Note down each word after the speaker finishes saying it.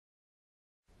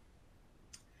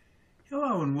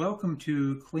Hello and welcome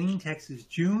to CleanTX's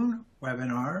June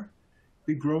webinar,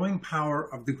 The Growing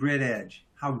Power of the Grid Edge,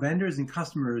 How Vendors and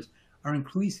Customers are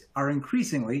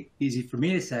increasingly, easy for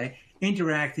me to say,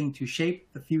 interacting to shape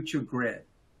the future grid.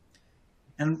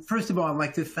 And first of all, I'd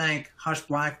like to thank Hush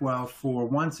Blackwell for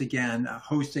once again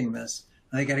hosting this.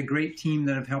 They got a great team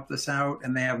that have helped us out,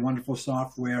 and they have wonderful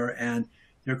software, and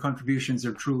their contributions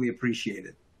are truly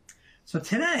appreciated. So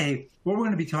today, what we're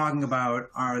going to be talking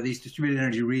about are these distributed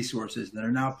energy resources that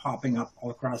are now popping up all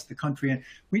across the country. And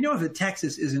we know that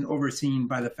Texas isn't overseen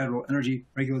by the Federal Energy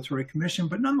Regulatory Commission,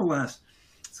 but nonetheless,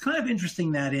 it's kind of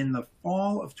interesting that in the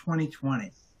fall of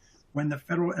 2020, when the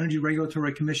Federal Energy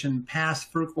Regulatory Commission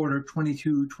passed FERC Order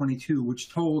 2222, which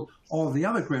told all of the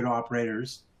other grid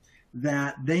operators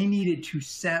that they needed to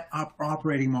set up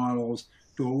operating models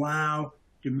to allow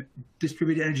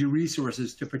distributed energy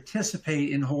resources to participate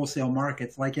in wholesale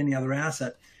markets like any other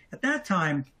asset. At that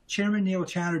time, Chairman Neil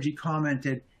Chatterjee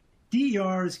commented,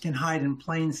 DERs can hide in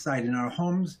plain sight in our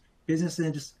homes,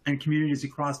 businesses, and communities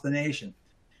across the nation,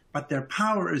 but their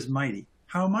power is mighty.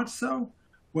 How much so?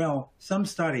 Well, some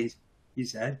studies, he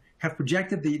said, have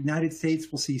projected the United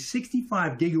States will see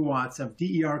 65 gigawatts of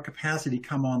DER capacity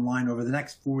come online over the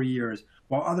next 4 years,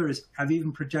 while others have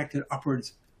even projected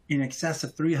upwards in excess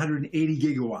of 380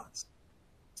 gigawatts.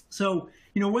 So,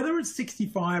 whether it's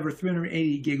 65 or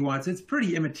 380 gigawatts, it's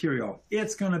pretty immaterial.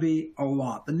 It's going to be a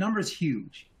lot. The number's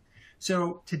huge.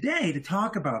 So today, to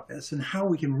talk about this and how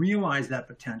we can realize that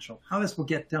potential, how this will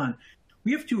get done,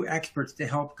 we have two experts to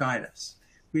help guide us.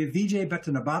 We have Vijay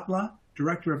Betanabhatla,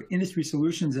 Director of Industry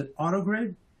Solutions at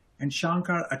AutoGrid, and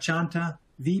Shankar Achanta,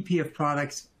 VP of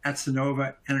Products at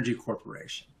Sonova Energy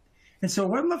Corporation. And so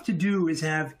what I'd love to do is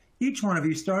have each one of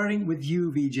you, starting with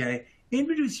you, Vijay,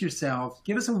 introduce yourselves,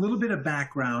 give us a little bit of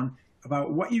background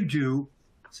about what you do,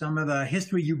 some of the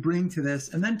history you bring to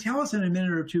this, and then tell us in a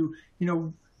minute or two,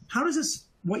 how does this,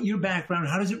 what your background,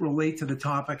 how does it relate to the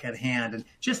topic at hand, and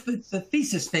just the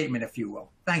thesis statement, if you will.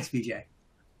 Thanks, Vijay.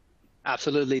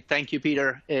 Absolutely. Thank you,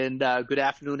 Peter, and good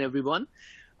afternoon, everyone.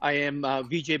 I am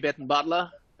Vijay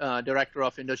Betanabhatla, Director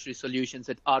of Industry Solutions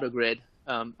at AutoGrid.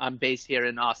 I'm based here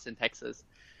in Austin, Texas.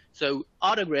 So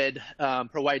AutoGrid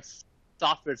provides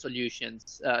software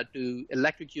solutions to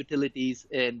electric utilities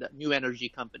and new energy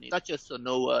companies, such as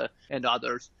Sonova and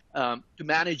others, to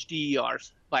manage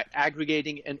DERs by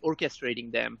aggregating and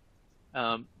orchestrating them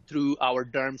through our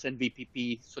DERMS and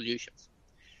VPP solutions.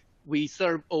 We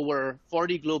serve over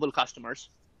 40 global customers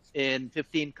in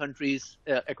 15 countries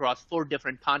across 4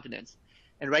 different continents.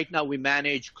 And right now we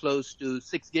manage close to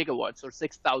 6 gigawatts or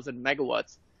 6,000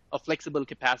 megawatts of flexible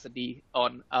capacity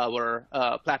on our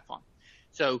platform.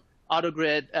 So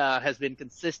AutoGrid has been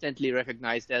consistently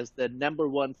recognized as the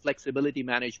 #1 flexibility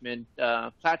management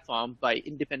platform by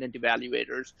independent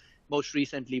evaluators, most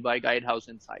recently by Guidehouse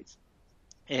Insights.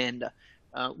 And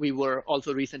we were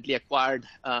also recently acquired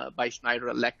by Schneider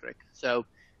Electric. So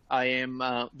I am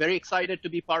very excited to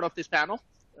be part of this panel.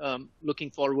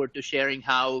 Looking forward to sharing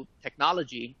how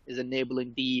technology is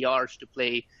enabling DERs to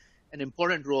play an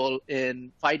important role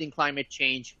in fighting climate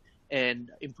change and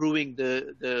improving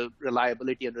the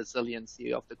reliability and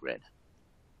resiliency of the grid.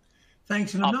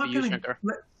 Thanks. And I'm not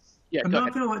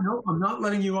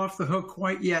letting you off the hook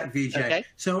quite yet, Vijay. Okay.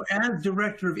 So as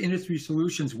Director of Industry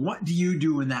Solutions, what do you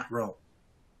do in that role?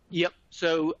 Yep.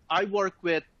 So I work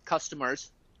with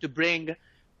customers to bring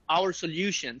our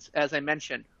solutions, as I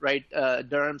mentioned, right,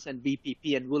 DERMS and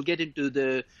VPP, and we'll get into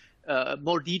the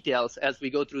more details as we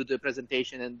go through the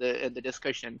presentation and the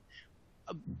discussion,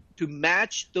 to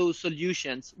match those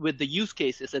solutions with the use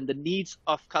cases and the needs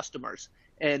of customers.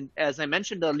 And as I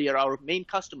mentioned earlier, our main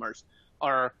customers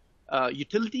are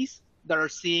utilities that are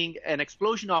seeing an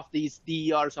explosion of these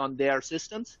DERs on their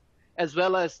systems, as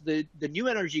well as the new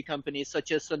energy companies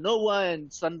such as Sonova and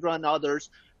Sunrun and others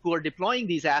who are deploying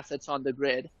these assets on the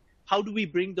grid. How do we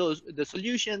bring the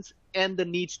solutions and the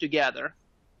needs together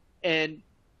and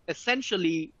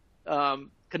essentially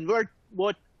convert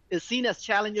what is seen as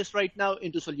challenges right now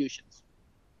into solutions?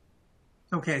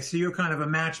 Okay, so you're kind of a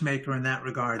matchmaker in that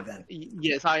regard then.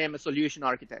 Yes, I am a solution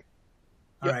architect.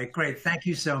 All right, great. Thank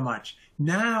you so much.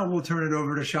 Now we'll turn it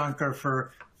over to Shankar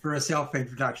for a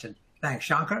self-introduction. Thanks,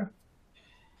 Shankar.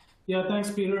 Yeah,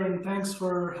 thanks, Peter, and thanks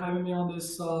for having me on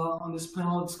this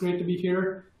panel. It's great to be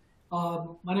here.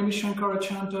 My name is Shankar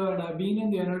Achanta, and I've been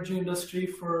in the energy industry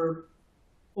for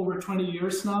over 20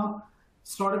 years now.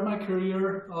 Started my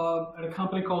career at a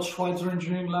company called Schweitzer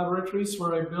Engineering Laboratories,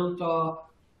 where I built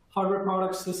hardware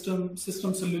product system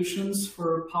solutions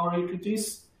for power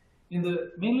utilities,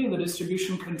 mainly in the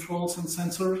distribution controls and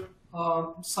sensor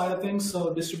side of things,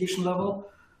 so distribution level.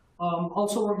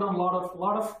 Also worked on a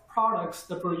lot of products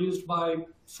that were used by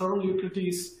several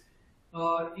utilities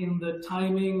in the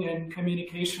timing and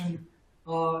communication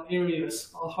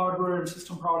areas, hardware and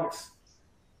system products.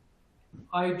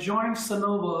 I joined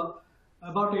Sonova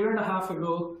about a year and a half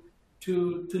ago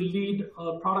to lead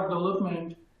product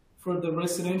development for the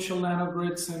residential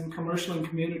nanogrids and commercial and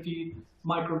community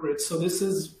microgrids. So this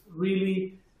is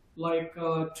really like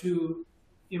to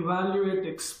evaluate,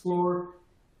 explore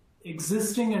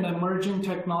existing and emerging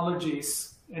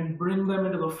technologies and bring them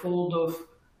into the fold of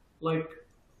like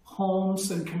homes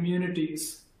and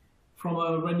communities from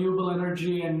a renewable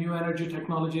energy and new energy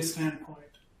technology standpoint.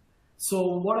 So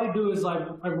what I do is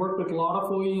I work with a lot of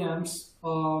OEMs,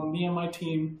 me and my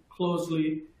team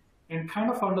closely, and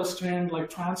kind of understand, like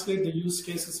translate the use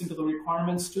cases into the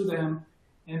requirements to them,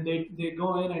 and they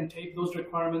go in and take those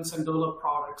requirements and develop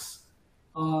products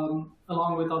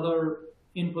along with other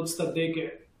inputs that they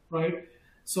get, right?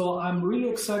 So I'm really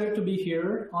excited to be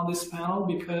here on this panel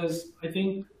because I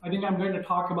think I'm going to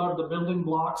talk about the building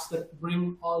blocks that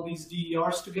bring all these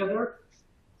DERs together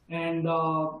and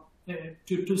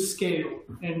to scale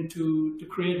and to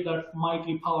create that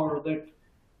mighty power that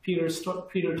Peter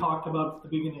talked about at the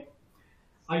beginning.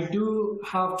 I do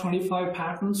have 25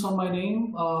 patents on my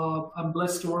name. I'm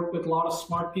blessed to work with a lot of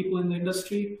smart people in the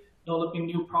industry, developing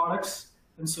new products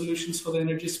and solutions for the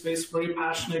energy space, very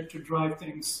passionate to drive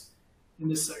things in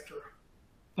this sector.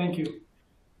 Thank you.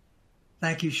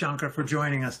 Thank you, Shankar, for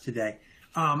joining us today.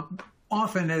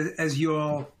 Often, as you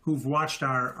all who've watched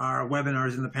our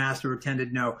webinars in the past or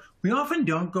attended know, we often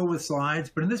don't go with slides,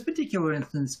 but in this particular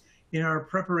instance, in our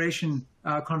preparation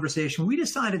conversation, we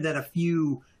decided that a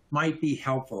few might be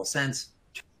helpful, since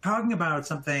talking about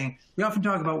something, we often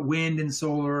talk about wind and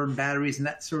solar and batteries and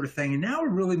that sort of thing, and now we're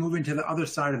really moving to the other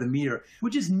side of the meter,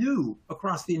 which is new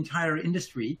across the entire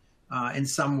industry in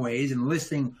some ways, and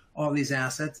listing all these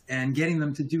assets and getting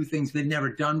them to do things they've never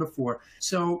done before.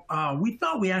 So we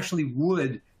thought we actually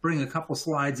would bring a couple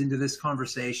slides into this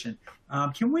conversation.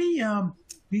 Can we,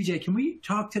 Vijay, can we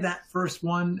talk to that first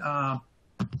one,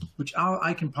 which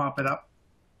I can pop it up?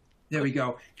 There we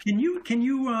go. Can you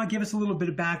give us a little bit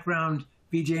of background,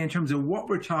 Vijay, in terms of what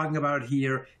we're talking about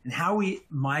here and how we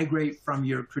migrate from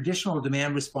your traditional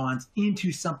demand response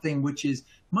into something which is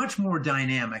much more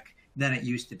dynamic than it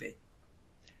used to be?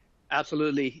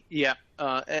 Absolutely, yeah.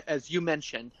 As you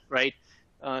mentioned, right,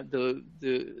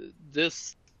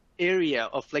 this area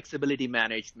of flexibility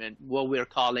management, what we're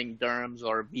calling DERMS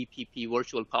or VPP,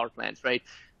 virtual power plants, right?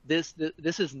 This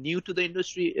is new to the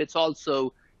industry. It's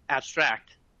also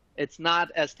abstract. It's not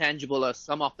as tangible as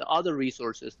some of the other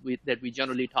resources that we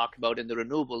generally talk about in the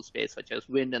renewable space, such as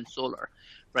wind and solar,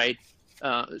 right?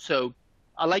 So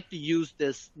I like to use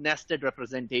this nested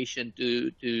representation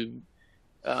to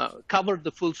cover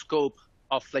the full scope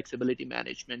of flexibility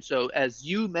management. So as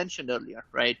you mentioned earlier,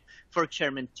 right, FERC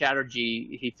Chairman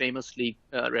Chatterjee, he famously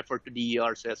referred to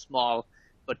DERs as small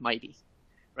but mighty,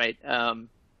 right?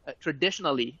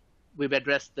 Traditionally, we've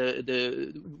addressed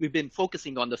we've been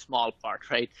focusing on the small part,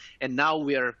 right? And now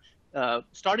we're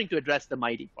starting to address the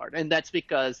mighty part. And that's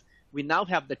because we now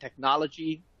have the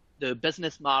technology, the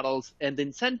business models, and the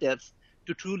incentives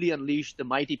to truly unleash the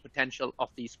mighty potential of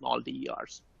these small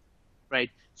DERs, right?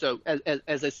 So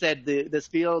as I said, this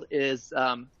field is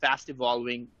fast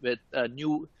evolving with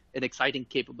new and exciting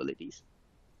capabilities.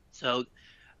 So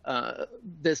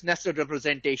this nested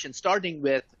representation, starting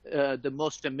with the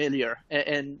most familiar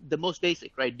and the most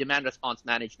basic, right, demand response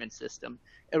management system.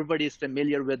 Everybody is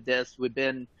familiar with this. We've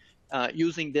been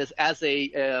using this as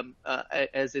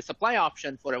a supply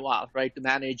option for a while, right, to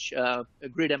manage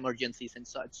grid emergencies and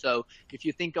such. So if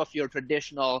you think of your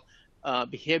traditional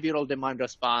behavioral demand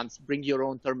response, bring your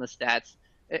own thermostats,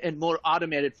 and more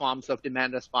automated forms of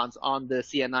demand response on the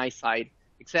CNI side,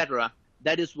 et cetera,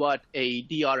 that is what a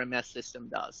DRMS system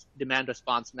does, demand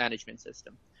response management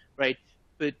system, right?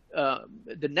 But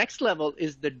the next level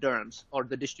is the DERMS, or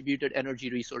the distributed energy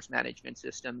resource management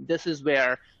system. This is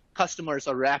where customers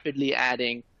are rapidly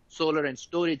adding solar and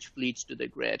storage fleets to the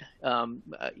grid,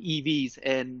 EVs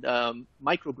and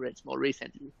microgrids more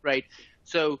recently, right?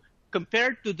 So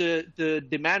compared to the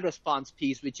demand response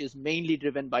piece, which is mainly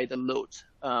driven by the loads,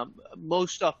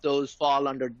 most of those fall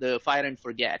under the fire and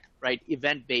forget, right,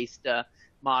 event-based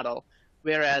model,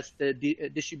 whereas the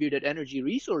distributed energy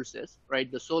resources, right,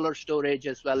 the solar storage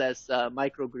as well as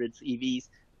microgrids, EVs,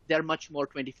 they're much more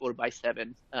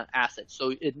 24/7 assets.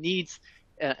 So it needs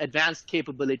advanced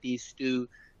capabilities to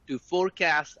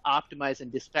forecast, optimize,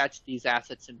 and dispatch these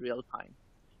assets in real time.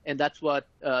 And that's what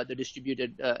the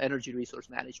distributed energy resource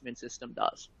management system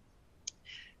does.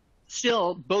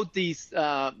 Still, both these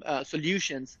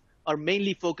solutions are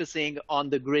mainly focusing on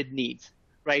the grid needs,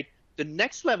 right? The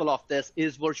next level of this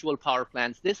is virtual power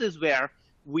plants. This is where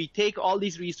we take all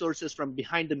these resources from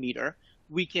behind the meter.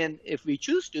 We can, if we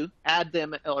choose to, add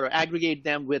them or aggregate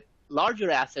them with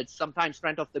larger assets, sometimes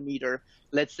front of the meter,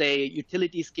 let's say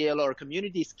utility scale or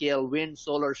community scale wind,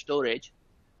 solar storage,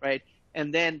 right?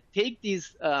 And then take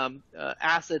these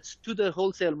assets to the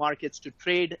wholesale markets to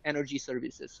trade energy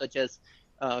services, such as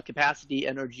capacity,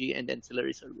 energy, and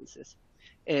ancillary services.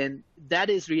 And that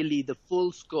is really the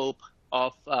full scope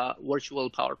of virtual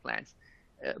power plants.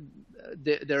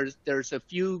 There's a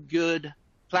few good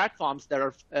platforms that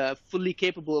are fully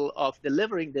capable of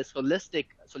delivering this holistic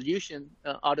solution,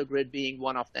 AutoGrid being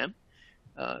one of them,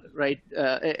 right?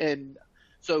 And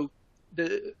so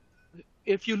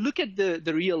if you look at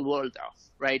the real world now,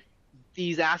 right,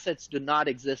 these assets do not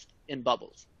exist in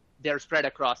bubbles. They're spread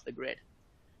across the grid.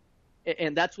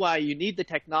 And that's why you need the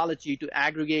technology to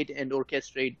aggregate and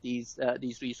orchestrate these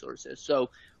resources. So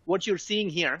what you're seeing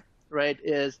here, right,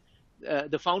 is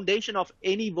the foundation of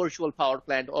any virtual power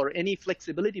plant or any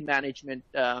flexibility management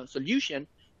solution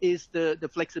is the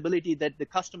flexibility that the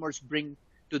customers bring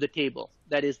to the table.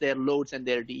 That is their loads and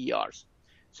their DERs.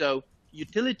 So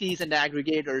utilities and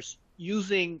aggregators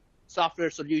using software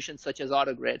solutions such as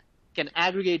AutoGrid can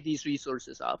aggregate these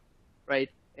resources up, right?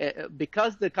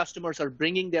 Because the customers are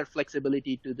bringing their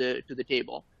flexibility to the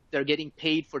table, they're getting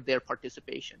paid for their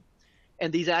participation.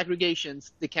 And these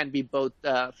aggregations, they can be both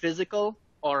physical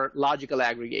or logical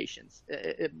aggregations,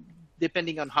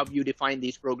 depending on how you define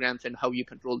these programs and how you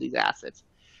control these assets.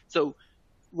 So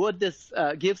what this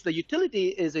gives the utility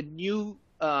is a new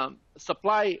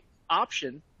supply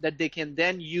option that they can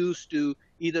then use to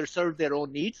either serve their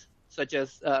own needs, such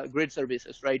as grid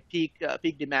services, right? Peak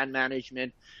demand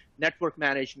management, network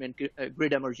management,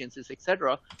 grid emergencies, et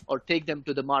cetera, or take them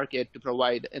to the market to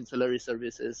provide ancillary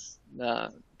services,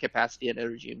 capacity and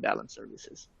energy imbalance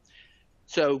services.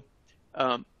 So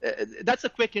that's a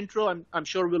quick intro. I'm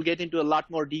sure we'll get into a lot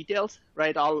more details,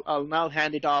 right? I'll now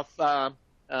hand it off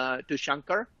to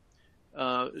Shankar.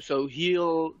 So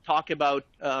he'll talk about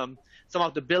some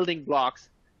of the building blocks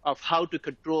of how to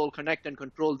connect and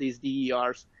control these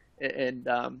DERs, and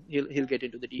he'll get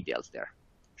into the details there.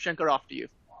 Shankar, off to you.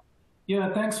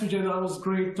 Yeah, thanks, Vijay. That was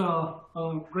great,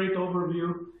 great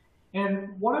overview.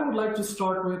 And what I would like to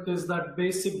start with is that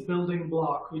basic building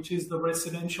block, which is the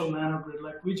residential nanogrid.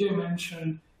 Like Vijay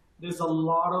mentioned, there's a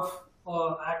lot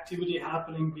of activity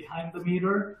happening behind the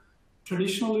meter.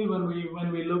 Traditionally, when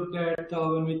we looked at,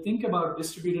 when we think about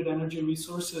distributed energy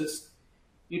resources,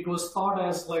 it was thought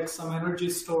as like some energy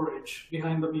storage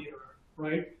behind the meter,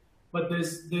 right? But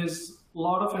there's a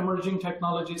lot of emerging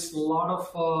technologies, a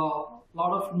lot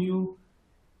of new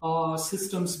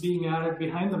systems being added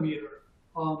behind the meter,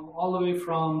 all the way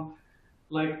from,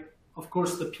 like, of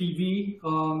course, the PV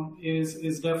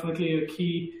is definitely a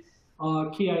key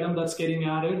item that's getting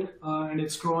added, and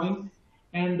it's growing.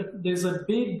 And there's a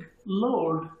big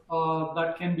load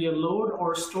that can be a load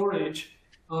or storage,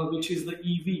 which is the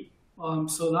EV.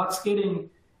 So that's getting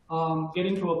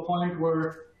to a point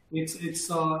where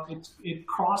it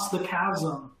crossed the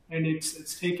chasm and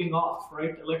it's taking off,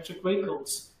 right? Electric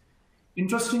vehicles.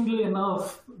 Interestingly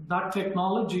enough, that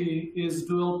technology is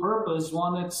dual purpose.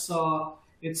 One, it's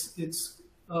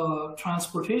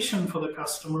transportation for the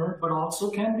customer, but also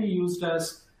can be used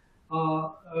as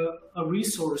a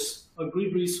resource, a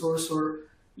grid resource, or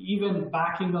even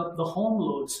backing up the home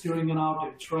loads during an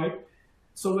outage, right?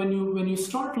 So when you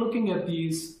start looking at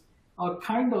these,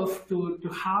 kind of to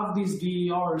have these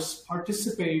DERs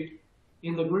participate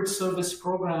in the grid service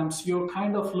programs, you're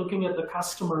kind of looking at the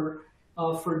customer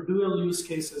for dual use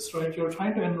cases, right? You're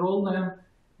trying to enroll them,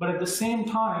 but at the same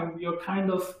time, you're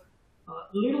kind of a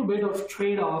little bit of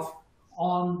trade-off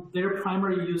on their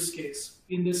primary use case.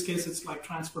 In this case, it's like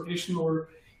transportation, or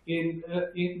in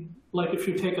like if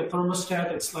you take a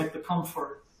thermostat, it's like the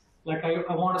comfort. Like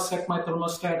I want to set my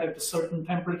thermostat at a certain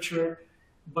temperature,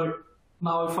 but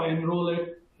now if I enroll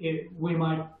it, we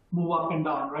might move up and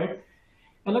down, right?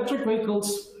 Electric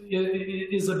vehicles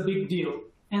is a big deal.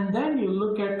 And then you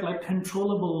look at like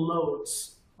controllable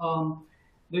loads.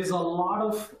 There's a lot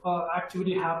of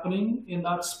activity happening in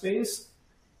that space.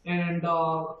 And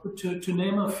to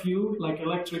name a few, like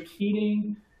electric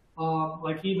heating,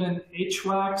 like even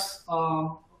HVACs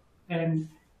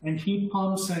and heat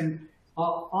pumps, and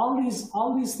all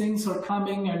these things are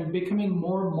coming and becoming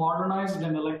more modernized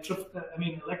and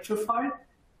electrified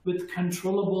with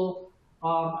controllable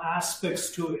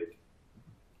aspects to it.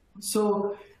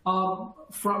 So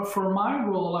for my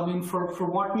role, I mean, for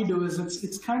what we do is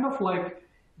it's kind of like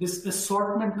this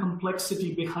assortment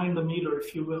complexity behind the meter,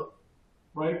 if you will,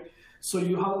 right? So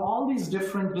you have all these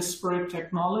different disparate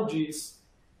technologies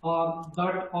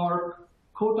that are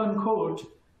quote unquote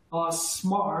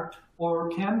smart or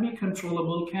can be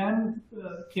controllable, can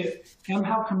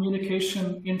have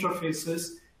communication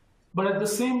interfaces, but at the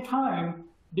same time,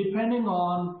 depending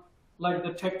on like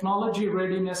the technology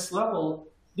readiness level,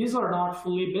 these are not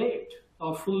fully baked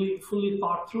or fully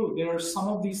thought through. There are some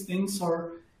of these things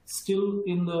are still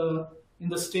in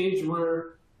the stage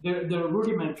where they're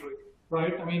rudimentary,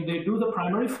 right? I mean, they do the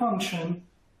primary function,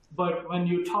 but when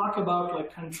you talk about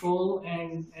like control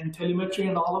and telemetry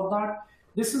and all of that,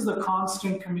 this is the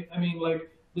constant,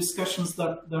 discussions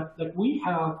that we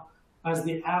have as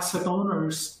the asset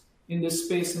owners in this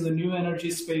space, in the new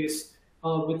energy space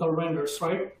with our vendors,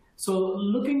 right? So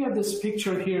looking at this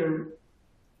picture here,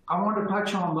 I want to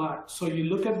touch on that. So you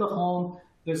look at the home,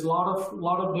 there's a lot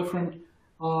of different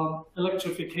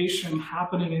electrification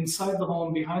happening inside the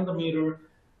home, behind the meter,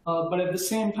 but at the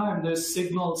same time, there's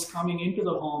signals coming into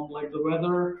the home, like the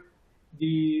weather,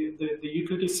 the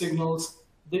utility signals.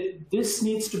 This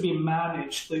needs to be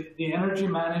managed. The energy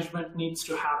management needs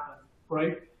to happen,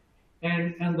 right?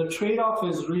 And the trade-off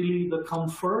is really the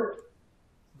comfort,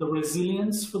 the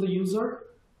resilience for the user,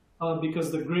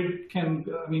 because the grid can,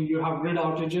 you have grid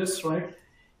outages, right?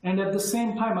 And at the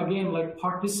same time, again, like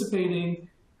participating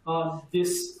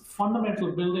this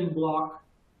fundamental building block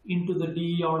into the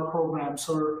DER programs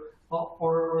or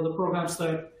the programs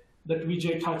that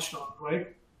Vijay touched on,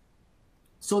 right?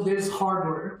 So there's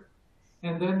hardware.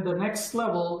 And then the next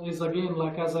level is, again,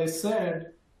 like as I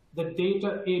said, the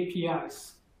data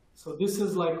APIs. So this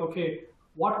is like, okay,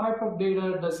 what type of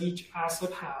data does each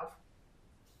asset have?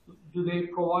 Do they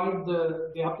provide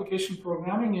the application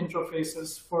programming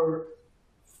interfaces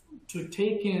to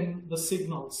take in the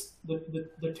signals,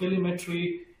 the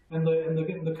telemetry and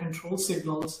the control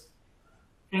signals?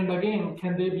 And again,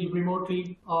 can they be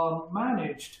remotely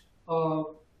managed,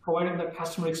 providing that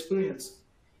customer experience?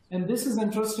 And this is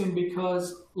interesting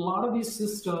because a lot of these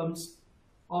systems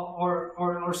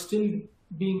are still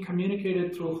being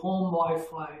communicated through home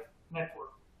Wi-Fi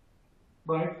network,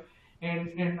 right?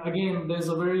 And again, there's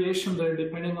a variation there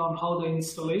depending on how the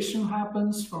installation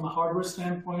happens from a hardware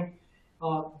standpoint.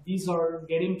 These are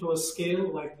getting to a scale,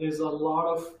 like there's a lot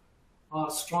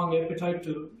of strong appetite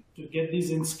to get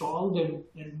these installed and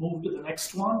move to the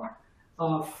next one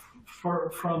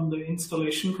from the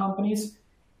installation companies.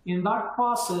 In that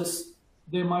process,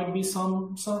 there might be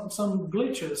some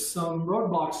glitches, some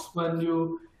roadblocks when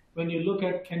you look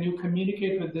at, can you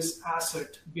communicate with this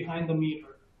asset behind the meter?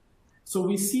 So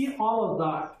we see all of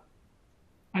that,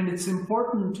 and it's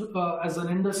important as an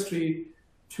industry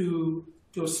to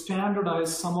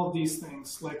standardize some of these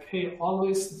things. Like, hey,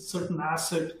 always a certain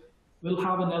asset will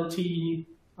have an LTE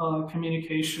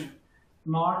communication,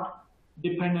 not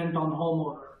dependent on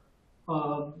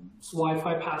homeowner,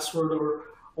 Wi-Fi password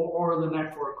or the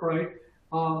network, right?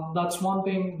 That's one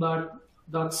thing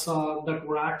that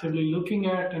we're actively looking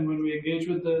at, and when we engage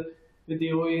with the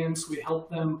OEMs, we help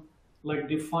them like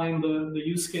define the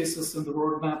use cases and the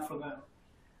roadmap for them.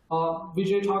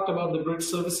 Vijay talked about the grid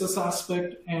services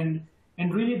aspect, and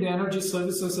really the energy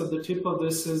services at the tip of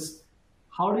this is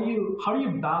how do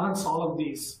you balance all of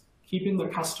these, keeping the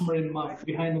customer in mind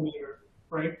behind the meter,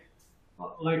 right?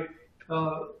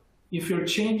 If you're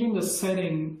changing the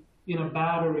setting in a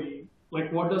battery,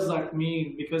 like what does that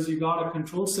mean? Because you got a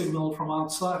control signal from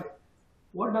outside.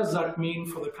 What does that mean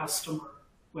for the customer?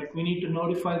 Like we need to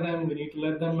notify them, we need to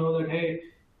let them know that, hey,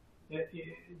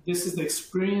 this is the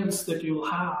experience that you'll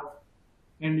have,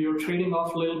 and you're trading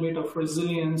off a little bit of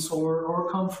resilience or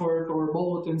comfort or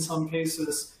both in some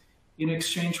cases in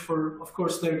exchange for, of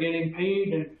course, they're getting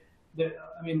paid, and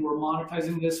we're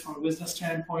monetizing this from a business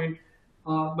standpoint.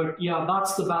 But yeah,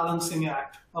 that's the balancing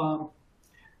act.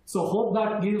 So hope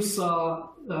that gives,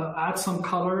 adds some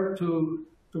color to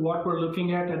what we're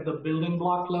looking at the building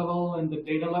block level and the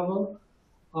data level.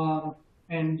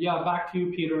 And yeah, back to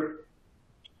you, Peter.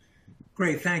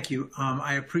 Great, thank you.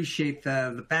 I appreciate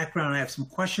the background. I have some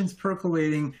questions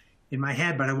percolating in my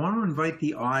head, but I want to invite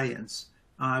the audience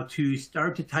to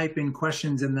start to type in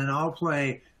questions, and then I'll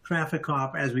play traffic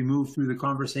cop as we move through the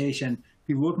conversation.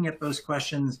 Be looking at those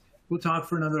questions. We'll talk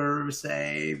for another,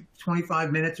 say,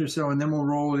 25 minutes or so, and then we'll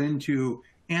roll it into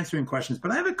answering questions.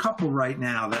 But I have a couple right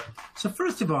now. So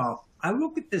first of all, I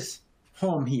look at this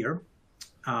home here,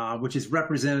 which is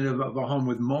representative of a home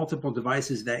with multiple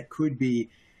devices that could be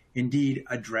indeed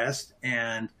addressed.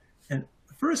 And the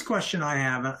first question I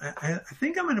have, I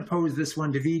think I'm going to pose this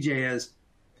one to Vijay, is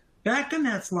back on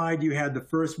that slide you had the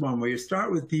first one where you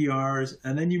start with DRs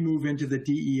and then you move into the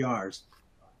DERs.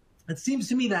 It seems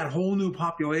to me that whole new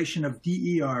population of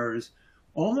DERs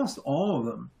almost all of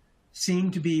them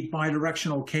seem to be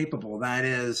bidirectional capable. That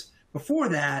is, before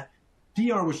that,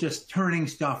 DR was just turning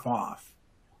stuff off,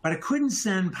 but it couldn't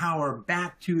send power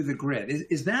back to the grid.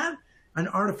 Is that an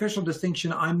artificial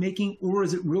distinction I'm making, or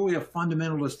is it really a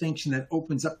fundamental distinction that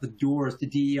opens up the doors to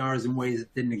DERs in ways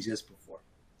that didn't exist before?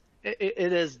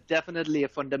 It is definitely a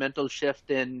fundamental shift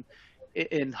in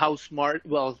how smart,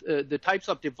 the types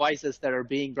of devices that are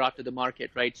being brought to the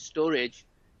market, right? Storage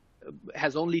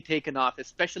has only taken off,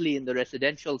 especially in the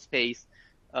residential space,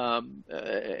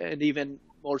 and even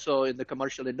more so in the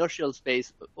commercial industrial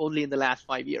space, only in the last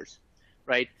 5 years,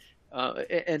 right?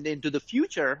 And into the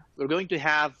future, we're going to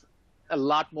have a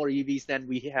lot more EVs than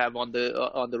we have on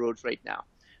the roads right now.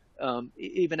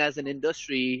 Even as an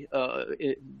industry,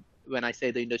 when I say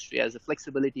the industry, as a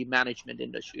flexibility management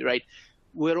industry, right?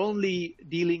 We're only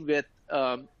dealing with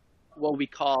what we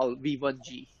call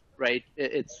V1G, right?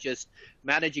 It's just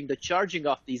managing the charging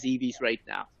of these EVs right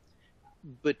now.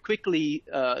 But quickly,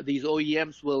 these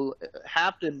OEMs will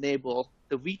have to enable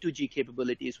the V2G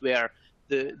capabilities where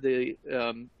the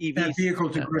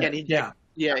EVs can inject,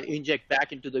 inject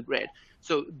back into the grid.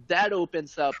 So that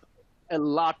opens up a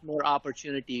lot more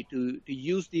opportunity to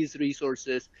use these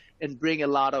resources and bring a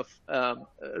lot of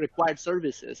required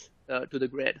services to the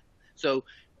grid. So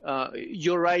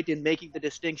you're right in making the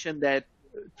distinction that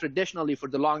traditionally, for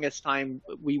the longest time,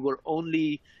 we were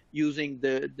only using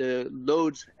the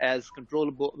loads as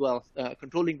controllable,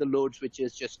 controlling the loads, which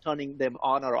is just turning them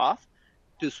on or off,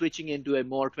 to switching into a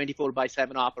more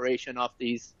 24/7 operation of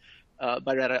these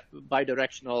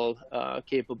bidirectional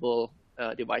capable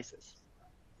devices.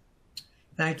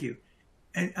 Thank you.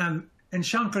 And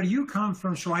Shankar, you come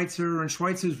from Schweitzer, and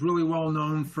Schweitzer is really well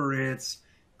known for its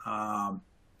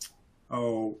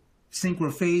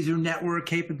synchrophaser network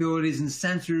capabilities and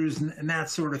sensors and that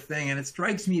sort of thing. And it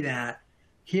strikes me that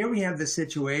here we have the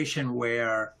situation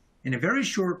where in a very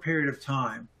short period of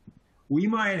time, we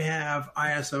might have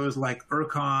ISOs like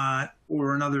ERCOT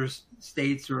or in other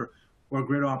states or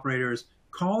grid operators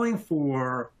calling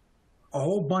for a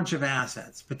whole bunch of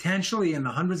assets, potentially in the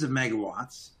hundreds of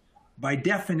megawatts, by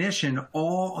definition,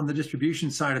 all on the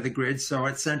distribution side of the grid, so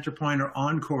at Centerpoint or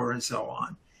Encore and so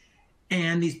on,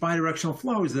 and these bidirectional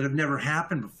flows that have never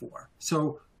happened before.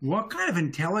 So what kind of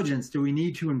intelligence do we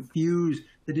need to infuse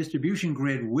the distribution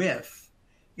grid with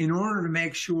in order to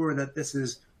make sure that this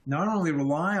is not only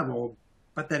reliable,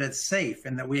 but that it's safe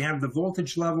and that we have the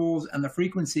voltage levels and the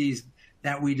frequencies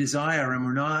that we desire, and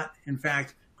we're not, in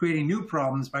fact, creating new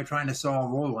problems by trying to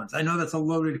solve old ones? I know that's a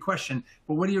loaded question,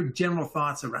 but what are your general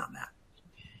thoughts around that?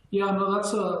 Yeah, no,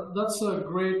 that's a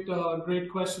great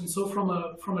question. So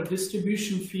from a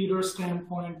distribution feeder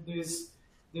standpoint, these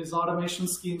automation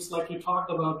schemes like you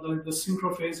talked about, like the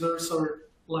synchrophasers, are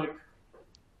like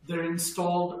they're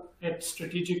installed at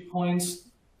strategic points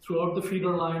throughout the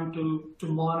feeder line to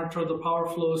monitor the power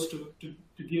flows, to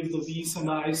give the V's and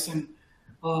I's and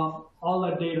all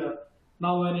that data.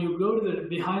 Now, when you go to the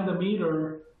behind the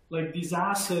meter, like these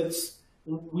assets,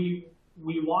 we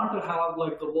want to have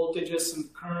like the voltages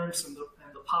and currents and the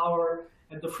power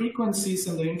and the frequencies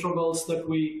and the intervals that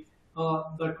we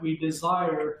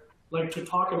desire, like to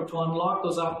unlock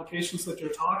those applications that you're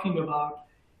talking about.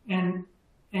 And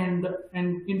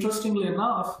interestingly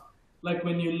enough, like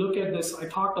when you look at this, I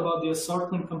talked about the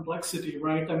assortment complexity,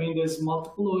 right? I mean, there's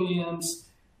multiple OEMs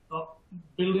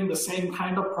building the same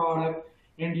kind of product,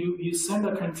 and you send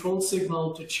a control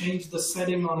signal to change the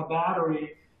setting on a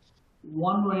battery.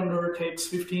 One vendor takes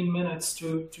 15 minutes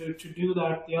to do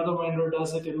that. The other vendor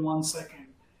does it in 1 second,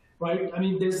 right? I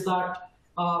mean, there's that.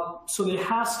 So there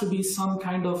has to be some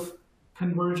kind of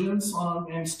convergence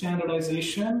and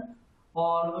standardization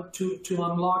to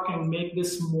unlock and make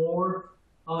this more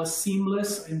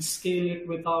seamless and scale it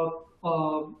without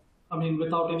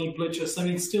any glitches. I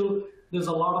mean, still there's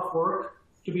a lot of work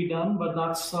to be done, but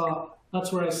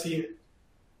that's where I see it.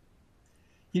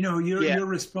 You know, your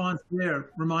response there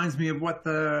reminds me of what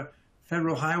the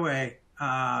Federal Highway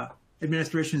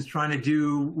Administration is trying to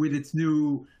do with its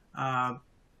new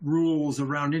rules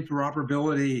around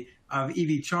interoperability of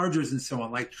EV chargers and so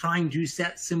on, like trying to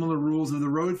set similar rules of the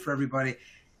road for everybody.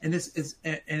 And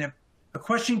a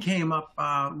question came up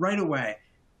right away.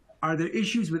 Are there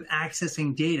issues with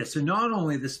accessing data? So not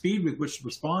only the speed with which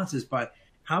responses, but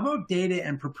how about data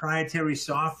and proprietary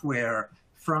software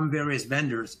from various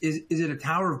vendors? Is it a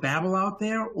Tower of Babel out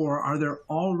there, or are there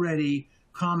already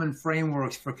common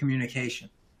frameworks for communication?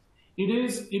 It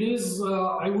is.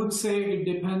 I would say it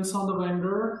depends on the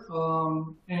vendor,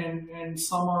 and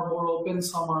some are more open,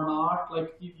 some are not.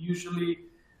 Like usually,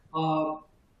 the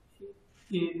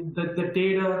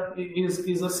data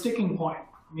is a sticking point,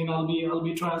 I mean, I'll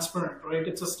be transparent, right?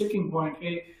 It's a sticking point.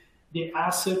 Hey, the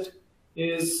asset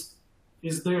is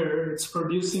there. It's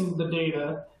producing the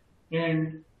data,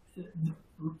 and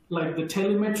like the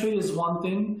telemetry is one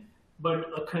thing, but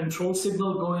a control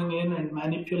signal going in and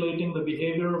manipulating the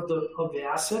behavior of the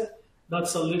asset,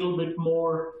 that's a little bit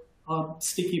more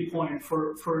sticky point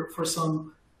for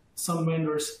some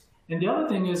vendors. And the other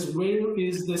thing is, where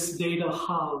is this data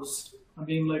housed? I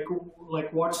mean,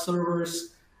 like what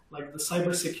servers, like the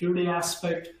cybersecurity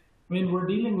aspect. I mean, we're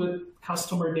dealing with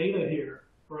customer data here,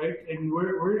 right? And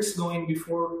where it's going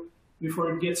before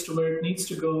it gets to where it needs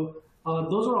to go.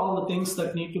 Those are all the things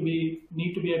that need to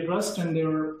be addressed, and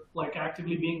they're like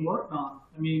actively being worked on.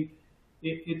 I mean,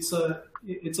 it's a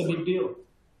big deal.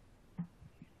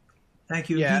 Thank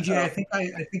you, Yeah, Vijay.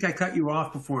 I think I cut you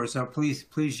off before, so please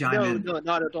chime in. No,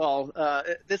 not at all.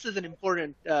 This is an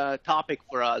important topic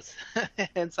for us,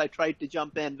 hence I tried to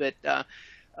jump in. But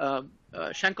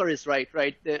Shankar is right.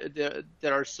 There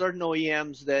are certain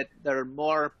OEMs that are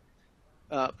more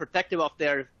protective of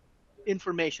their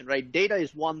information. Right, data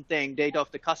is one thing. Data of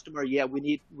the customer. Yeah,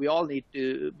 we all need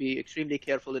to be extremely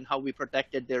careful in how we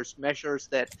protect it. There's measures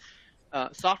that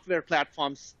software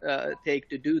platforms take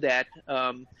to do that.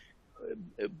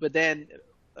 But then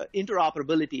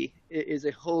interoperability is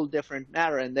a whole different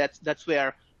matter, and that's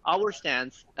where our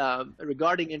stance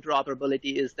regarding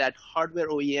interoperability is that hardware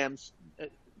OEMs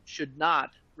should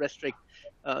not restrict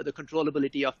the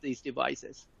controllability of these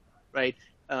devices, right,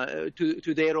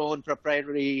 to their own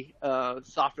proprietary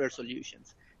software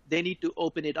solutions. They need to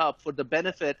open it up for the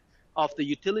benefit of the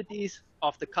utilities,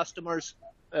 of the customers,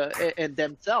 and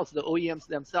themselves, the OEMs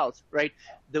themselves, right?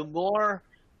 The more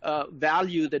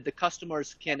value that the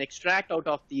customers can extract out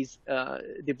of these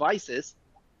devices,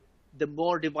 the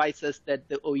more devices that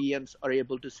the OEMs are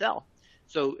able to sell.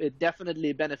 So it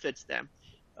definitely benefits them.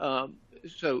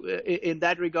 So in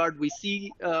that regard, we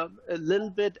see a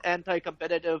little bit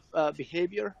anti-competitive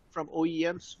behavior from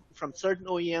OEMs, from certain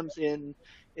OEMs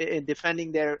in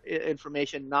defending their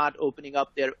information, not opening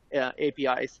up their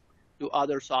APIs to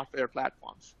other software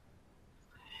platforms.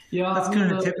 Yeah, that's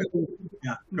kind of typical.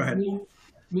 Yeah, go ahead.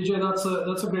 Vijay,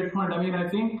 that's a great point. I mean, I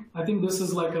think this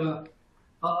is like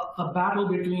a battle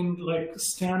between like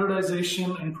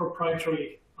standardization and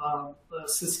proprietary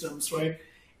systems, right?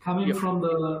 Coming from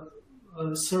the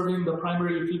serving the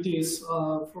primary utilities,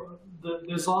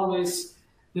 there's always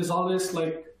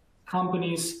like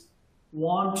companies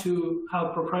want to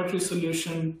have proprietary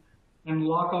solution and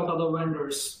lock out other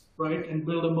vendors, right, and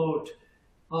build a moat.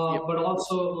 But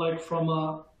also like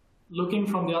looking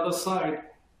from the other side,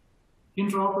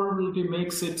 interoperability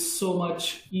makes it so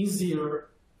much easier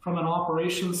from an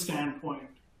operations standpoint,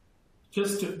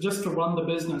 just to run the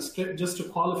business, just to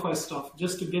qualify stuff,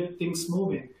 just to get things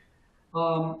moving.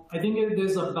 I think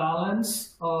there's a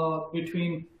balance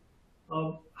between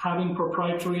having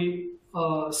proprietary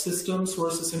systems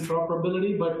versus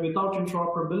interoperability, but without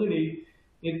interoperability,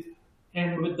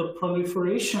 and with the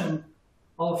proliferation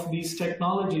of these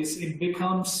technologies, it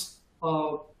becomes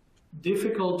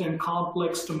difficult and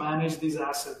complex to manage these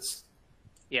assets.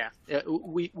 Yeah,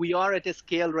 we are at a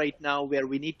scale right now where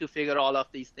we need to figure all of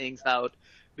these things out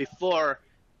before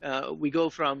we go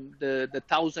from the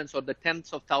thousands or the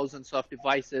tens of thousands of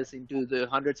devices into the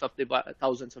hundreds of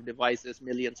thousands of devices,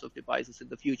 millions of devices in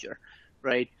the future,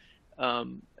 right?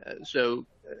 So,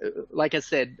 like I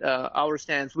said, our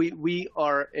stance, we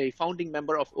are a founding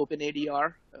member of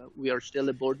OpenADR. We are still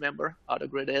a board member,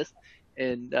 AutoGrid is,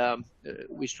 and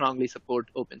we strongly support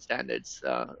open standards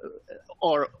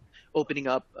or opening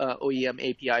up OEM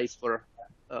APIs for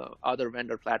other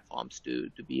vendor platforms to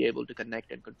be able to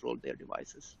connect and control their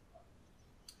devices.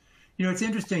 You know, it's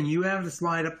interesting. You have the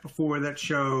slide up before that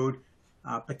showed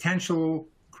potential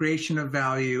creation of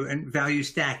value and value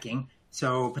stacking.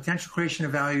 So potential creation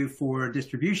of value for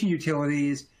distribution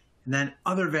utilities and then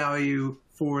other value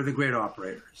for the grid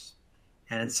operators.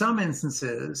 And in some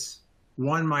instances,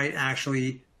 one might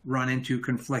actually run into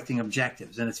conflicting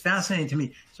objectives. And it's fascinating to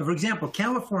me. So for example,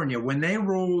 California, when they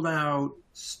rolled out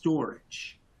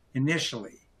storage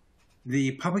initially,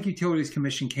 the Public Utilities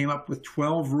Commission came up with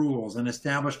 12 rules and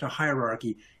established a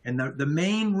hierarchy. And the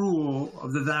main rule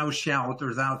of the thou shalt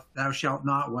or thou shalt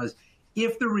not was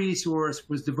if the resource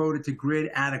was devoted to grid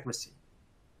adequacy,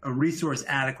 a resource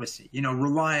adequacy, you know,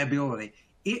 reliability,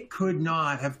 it could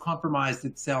not have compromised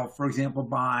itself, for example,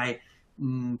 by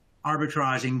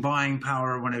arbitraging, buying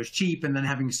power when it was cheap and then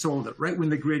having sold it. Right when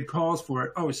the grid calls for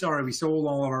it, oh, sorry, we sold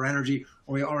all of our energy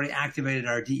or we already activated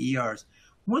our DERs.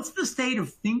 What's the state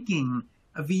of thinking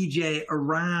of Vijay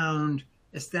around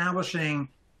establishing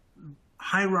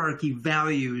hierarchy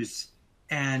values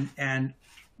and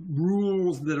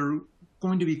rules that are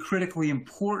going to be critically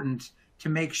important to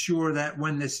make sure that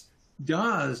when this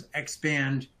does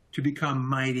expand to become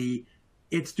mighty,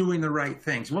 it's doing the right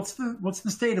things? What's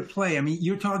the state of play? I mean,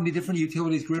 you're talking to different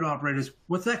utilities, grid operators.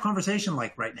 What's that conversation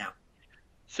like right now?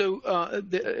 So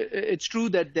it's true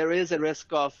that there is a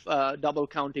risk of double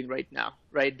counting right now,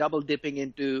 right? Double dipping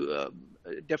into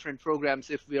different programs.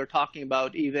 If we are talking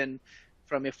about even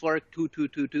from a FERC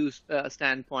 2222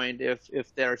 standpoint,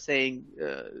 if they're saying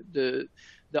the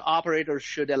operators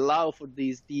should allow for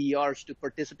these DERs to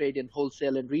participate in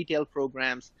wholesale and retail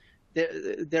programs,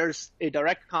 there's a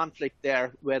direct conflict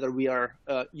there, whether we are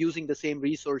using the same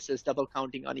resources, double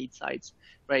counting on each side,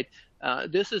 right?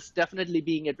 This is definitely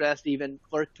being addressed. Even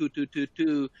for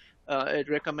 2222, it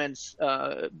recommends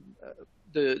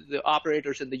the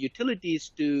operators and the utilities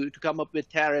to come up with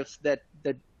tariffs that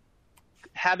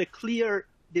have a clear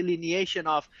delineation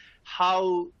of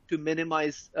how to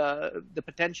minimize the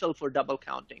potential for double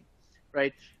counting,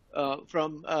 right?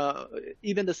 From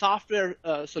even the software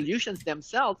solutions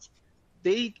themselves,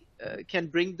 they can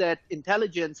bring that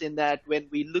intelligence in that when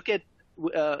we look at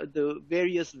the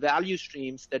various value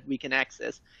streams that we can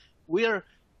access, we are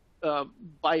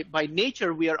by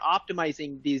nature we are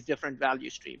optimizing these different value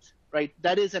streams, right?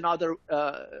 That is another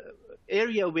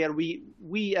area where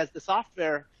we as the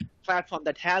software platform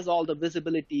that has all the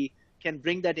visibility can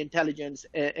bring that intelligence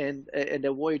and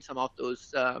avoid some of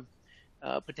those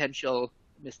potential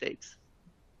mistakes.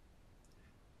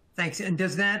 Thanks. And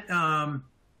does that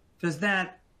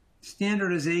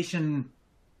standardization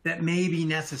that may be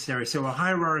necessary, so a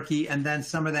hierarchy and then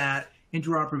some of that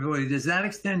interoperability, does that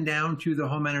extend down to the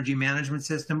home energy management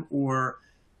system, or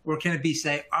can it be,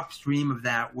 say, upstream of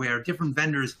that, where different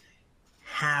vendors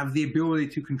have the ability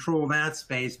to control that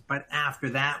space, but after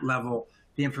that level,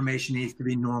 the information needs to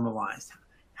be normalized?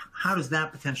 How does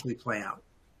that potentially play out?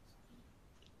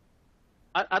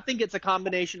 I think it's a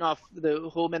combination of the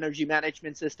home energy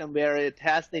management system, where it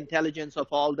has the intelligence of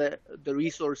all the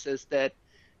resources that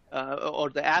or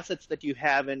the assets that you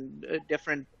have in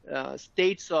different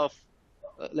states of,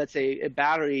 let's say, a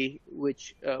battery,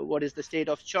 which what is the state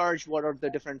of charge, what are the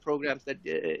different programs that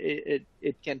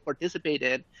it can participate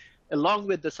in, along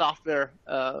with the software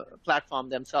platform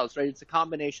themselves, right? It's a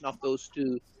combination of those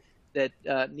two that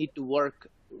need to work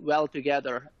well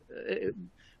together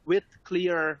with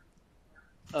clear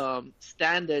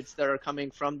standards that are coming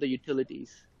from the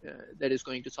utilities that is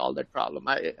going to solve that problem.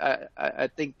 I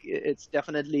think it's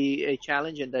definitely a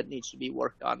challenge, and that needs to be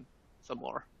worked on some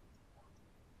more.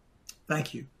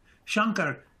 Thank you.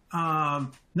 Shankar,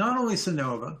 not only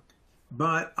Sunnova,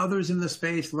 but others in the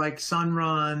space like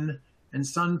Sunrun and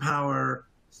SunPower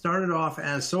started off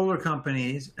as solar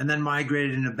companies and then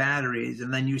migrated into batteries.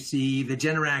 And then you see the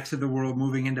Generacs of the world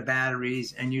moving into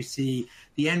batteries, and you see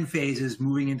the Enphases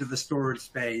moving into the storage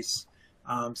space.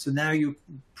 So now you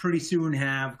pretty soon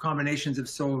have combinations of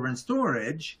solar and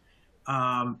storage.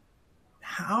 How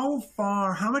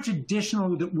much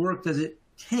additional work does it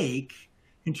take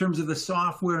in terms of the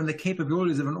software and the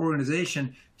capabilities of an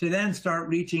organization to then start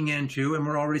reaching into, and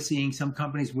we're already seeing some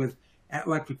companies with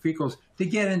electric vehicles, to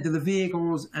get into the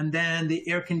vehicles and then the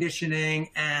air conditioning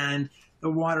and the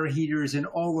water heaters and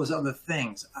all those other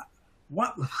things?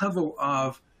 What level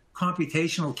of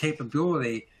computational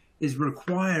capability is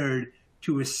required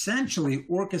to essentially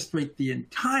orchestrate the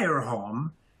entire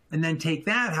home and then take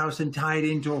that house and tie it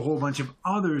into a whole bunch of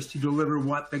others to deliver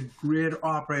what the grid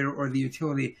operator or the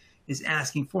utility is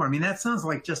asking for? I mean, that sounds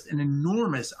like just an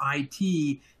enormous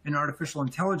IT and artificial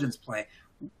intelligence play.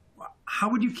 How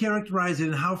would you characterize it,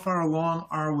 and how far along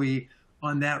are we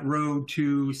on that road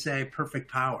to, say,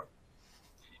 perfect power?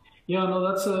 Yeah, no,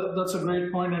 that's a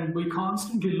great point, and we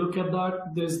constantly look at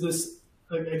that. There's this,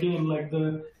 again, like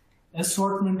the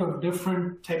assortment of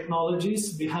different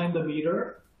technologies behind the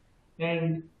meter,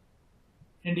 and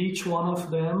each one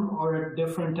of them are at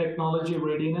different technology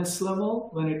readiness level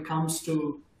when it comes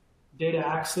to data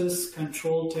access,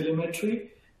 control,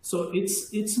 telemetry. So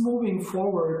it's moving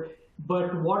forward.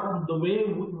 But the way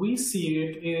we see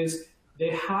it is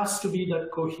there has to be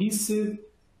that cohesive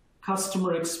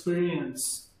customer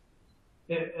experience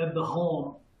at the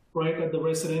home, right, at the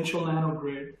residential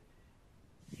nanogrid,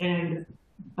 and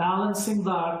balancing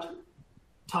that,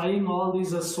 tying all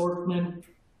these assortment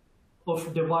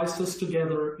of devices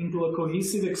together into a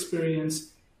cohesive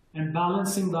experience, and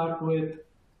balancing that with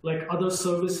like other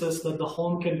services that the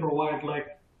home can provide,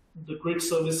 like the grid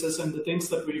services and the things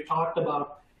that we talked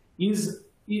about, is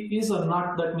a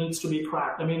nut that needs to be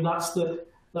cracked. I mean, that's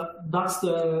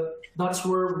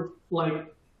where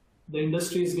like the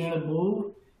industry is going to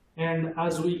move. And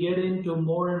as we get into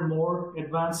more and more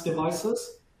advanced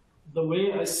devices, the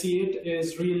way I see it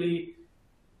is really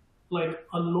like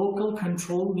a local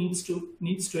control needs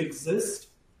to exist.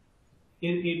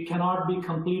 It cannot be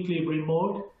completely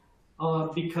remote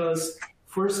because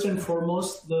first and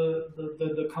foremost,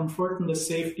 the comfort and the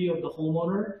safety of the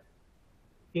homeowner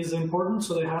is important.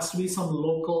 So there has to be some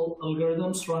local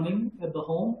algorithms running at the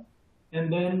home.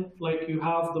 And then like you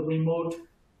have the remote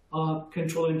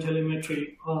control and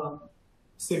telemetry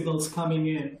signals coming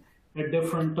in at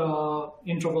different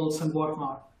intervals and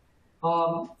whatnot.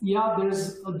 Yeah,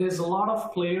 there's a lot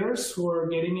of players who are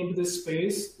getting into this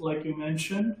space, like you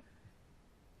mentioned.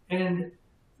 And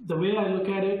the way I look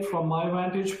at it from my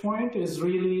vantage point is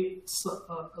really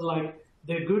like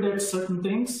they're good at certain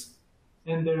things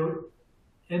and they're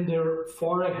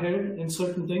far ahead in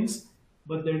certain things,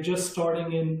 but they're just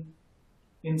starting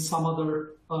in some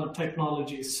other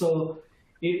technologies. So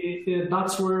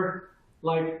that's where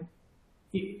like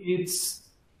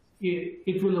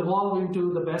it will evolve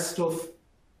into the best of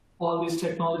all these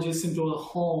technologies into a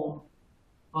home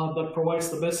that provides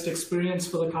the best experience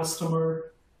for the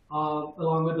customer,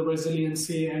 along with the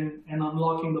resiliency and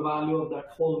unlocking the value of that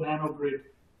whole nanogrid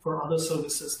for other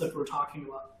services that we're talking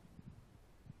about.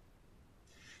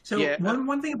 So yeah.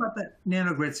 One thing about that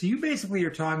nanogrid, so you basically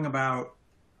are talking about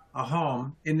a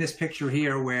home in this picture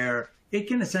here where it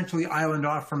can essentially island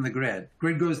off from the grid.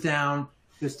 Grid goes down,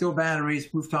 there's still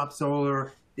batteries, rooftop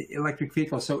solar, electric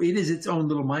vehicles. So it is its own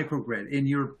little microgrid in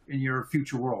your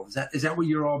future world. Is that what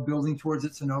you're all building towards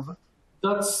at Sunnova?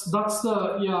 That's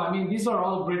the, yeah, I mean, these are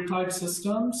all grid type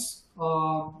systems.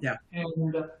 Yeah.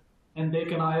 And they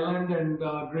can island and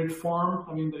grid form.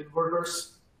 I mean, the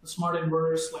inverters, the smart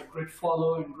inverters like grid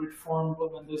follow and grid form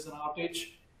when there's an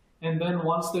outage. And then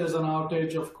once there's an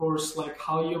outage, of course, like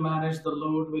how you manage the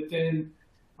load within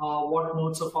what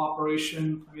modes of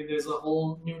operation. I mean, there's a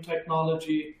whole new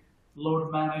technology,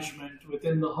 load management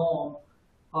within the home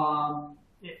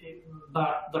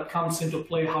that comes into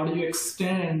play. How do you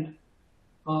extend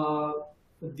how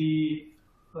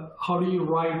do you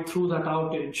ride through that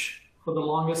outage for the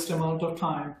longest amount of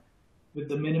time with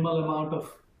the minimal amount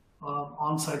of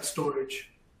on-site storage?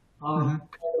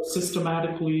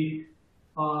 Systematically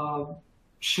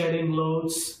shedding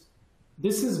loads.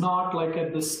 This is not like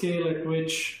at the scale at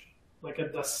which, like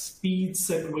at the speeds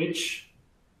at which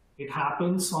it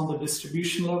happens on the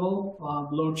distribution level,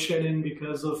 load shedding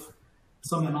because of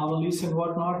some anomalies and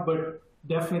whatnot, but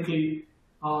definitely,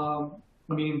 I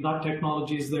mean, that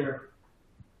technology is there.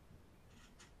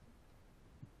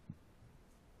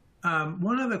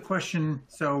 One other question.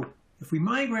 So if we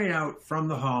migrate out from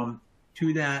the home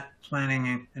to that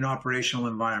planning and operational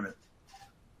environment,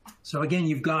 so again,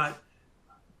 you've got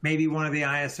maybe one of the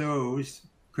ISOs,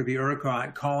 could be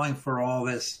ERCOT, calling for all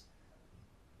this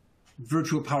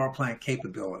virtual power plant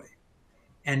capability.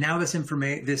 And now this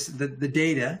information, the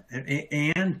data,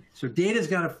 and so data's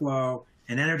got to flow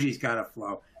and energy's got to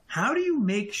flow. How do you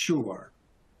make sure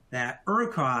that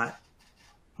ERCOT,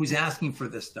 who's asking for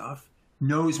this stuff,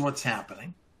 knows what's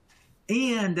happening,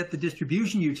 and that the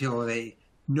distribution utility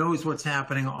knows what's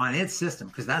happening on its system,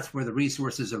 because that's where the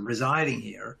resources are residing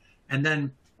here, and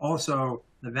then also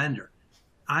the vendor?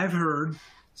 I've heard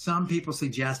some people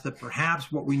suggest that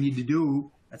perhaps what we need to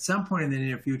do at some point in the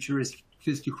near future is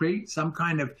to create some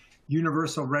kind of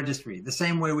universal registry, the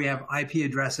same way we have IP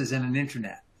addresses and an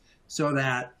internet, so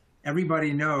that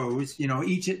everybody knows, you know,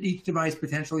 each device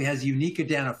potentially has a unique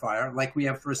identifier, like we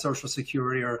have for a social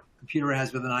security or a computer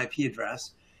has with an IP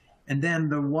address. And then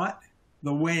the what,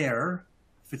 the where,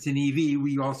 if it's an EV,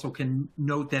 we also can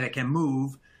note that it can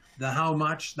move, the how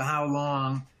much, the how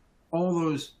long, all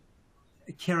those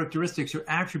characteristics or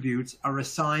attributes are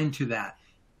assigned to that.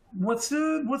 What's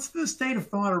the state of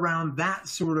thought around that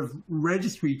sort of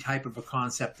registry type of a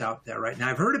concept out there right now?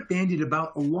 I've heard it bandied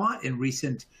about a lot in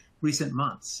recent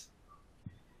months.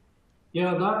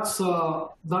 Yeah,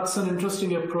 that's an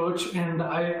interesting approach, and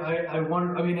I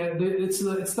mean, it's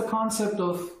the concept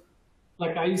of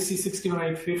like IEC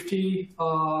 61850,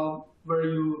 where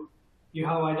you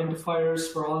have identifiers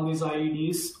for all these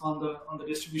IEDs on the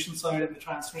distribution side and the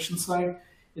transmission side.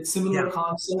 It's similar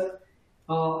concept.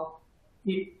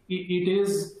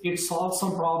 It solves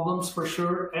some problems for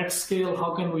sure. At scale,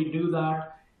 how can we do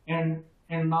that? And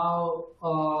now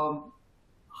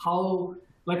how?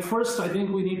 Like first, I think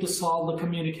we need to solve the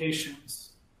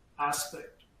communications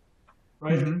aspect,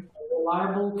 right?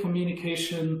 Reliable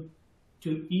communication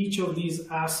to each of these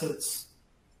assets.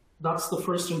 That's the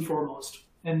first and foremost.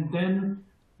 And then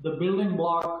the building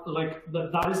block, like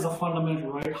that is the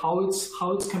fundamental, right? How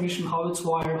it's commissioned, how it's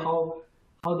wired, how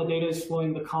the data is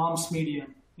flowing, the comms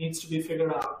medium needs to be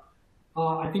figured out.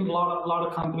 I think a lot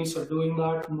of companies are doing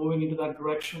that, moving into that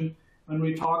direction. When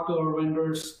we talk to our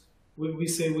vendors, we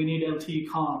say we need LTE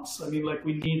comms. I mean, like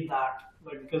we need that,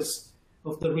 like because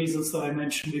of the reasons that I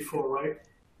mentioned before, right?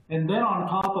 And then on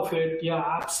top of it, yeah,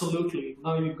 absolutely.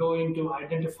 Now you go into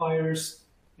identifiers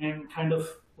and kind of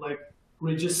like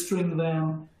registering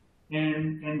them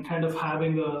and kind of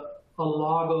having a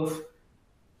log of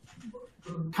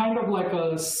kind of like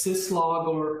a syslog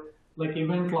or like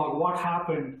event log, what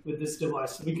happened with this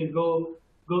device. So we can go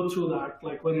through that.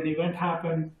 Like when an event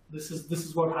happened, this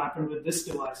is what happened with this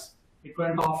device. It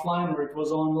went offline or it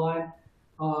was online.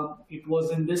 It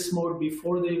was in this mode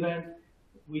before the event.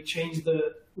 We changed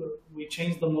the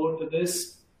mode to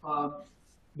this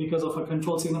because of a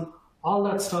control signal. All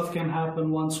that stuff can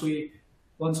happen once we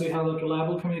have a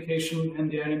reliable communication and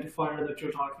the identifier that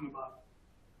you're talking about.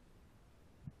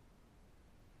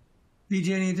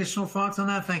 Vijay, any additional thoughts on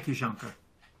that? Thank you, Shankar.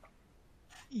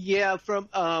 Yeah,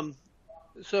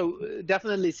 so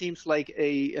definitely seems like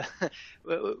I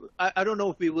don't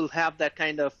know if we will have that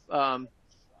kind of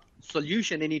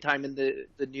solution anytime in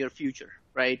the near future,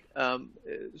 right?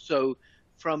 So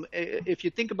if you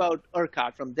think about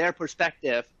ERCOT from their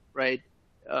perspective, right,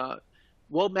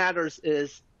 what matters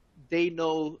is they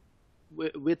know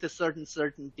with a certain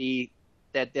certainty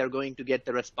that they're going to get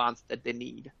the response that they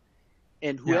need.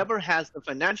 And whoever has the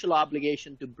financial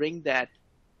obligation to bring that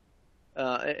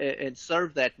and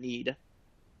serve that need,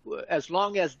 as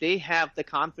long as they have the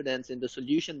confidence in the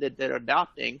solution that they're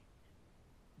adopting,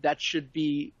 that should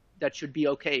be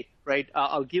okay, right?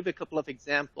 I'll give a couple of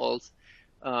examples.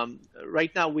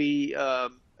 Right now,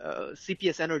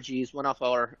 CPS Energy is one of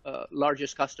our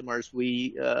largest customers.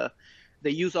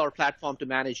 They use our platform to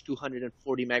manage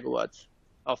 240 megawatts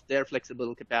of their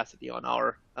flexible capacity on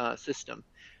our system.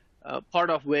 Part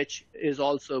of which is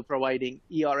also providing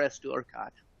ERS to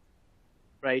ERCOT,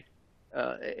 right?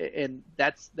 And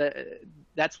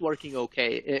that's working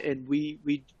okay. And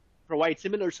we provide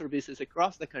similar services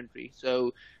across the country.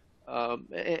 So,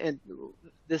 and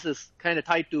this is kind of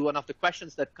tied to one of the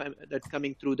questions that's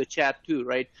coming through the chat too,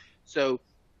 right? So,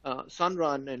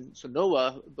 Sunrun and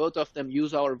Sonova, both of them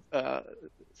use our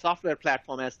software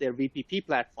platform as their VPP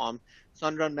platform.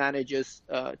 Sunrun manages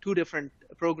two different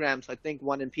programs, I think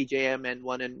one in PJM and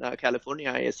one in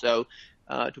California ISO,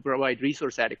 to provide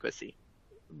resource adequacy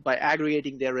by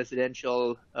aggregating their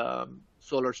residential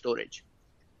solar storage,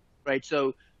 right?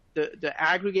 So the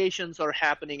aggregations are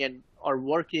happening and are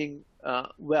working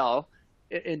well.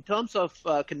 In terms of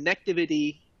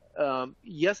connectivity,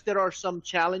 yes, there are some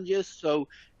challenges. So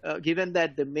given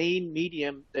that the main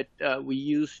medium that we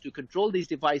use to control these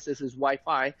devices is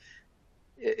Wi-Fi,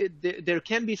 there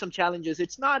can be some challenges.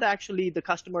 It's not actually the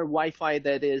customer Wi-Fi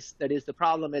that is the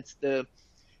problem. It's the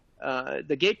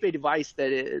gateway device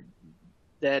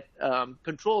that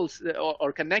controls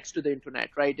or connects to the internet,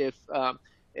 right?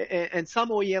 And some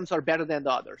OEMs are better than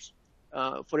the others.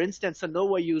 For instance,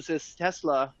 Sonova uses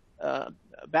Tesla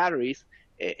batteries,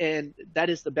 and that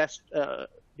is the best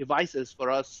devices for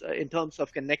us in terms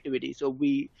of connectivity. So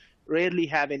we rarely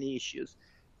have any issues.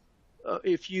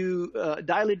 If you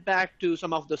dial it back to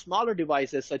some of the smaller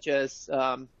devices, such as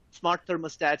smart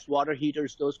thermostats, water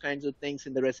heaters, those kinds of things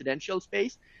in the residential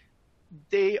space,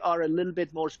 they are a little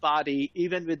bit more spotty.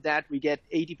 Even with that, we get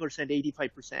 80%,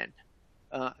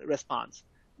 85% response,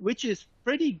 which is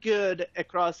pretty good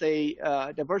across a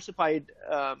diversified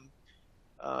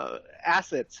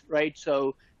assets, right?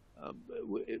 So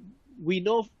we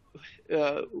know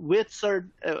with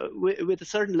a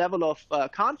certain level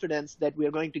of confidence that we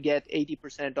are going to get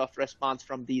 80% of response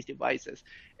from these devices.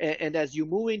 And as you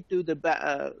move into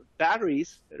the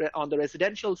batteries on the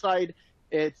residential side,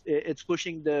 it's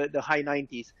pushing the high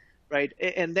 90s, right?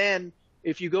 And then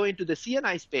if you go into the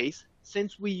CNI space,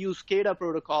 since we use SCADA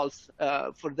protocols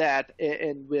for that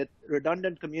and with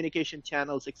redundant communication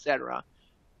channels, etc.,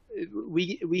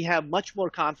 we have much more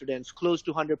confidence, close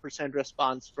to 100%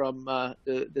 response from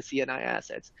the CNI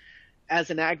assets. As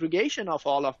an aggregation of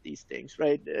all of these things,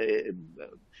 right?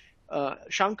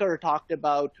 Shankar talked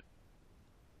about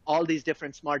all these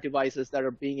different smart devices that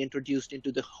are being introduced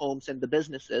into the homes and the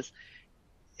businesses.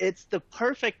 It's the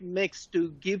perfect mix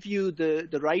to give you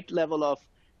the right level of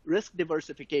risk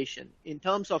diversification in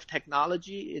terms of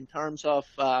technology, in terms of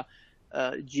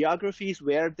geographies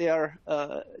where they are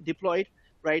deployed,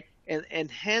 right?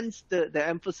 And hence the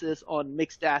emphasis on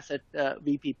mixed asset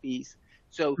VPPs.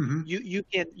 So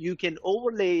you can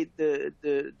overlay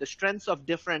the strengths of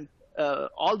different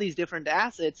all these different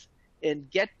assets and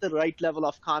get the right level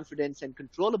of confidence and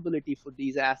controllability for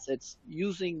these assets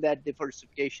using that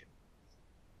diversification.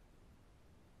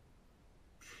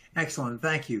 Excellent,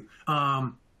 thank you.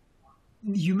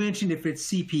 you mentioned if it's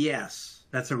CPS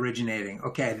that's originating.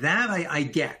 Okay, that I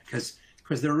get because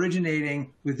they're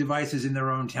originating with devices in their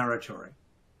own territory.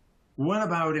 What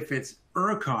about if it's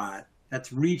ERCOT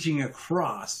that's reaching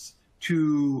across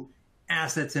to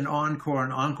assets in Encore,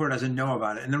 and Encore doesn't know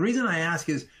about it? And the reason I ask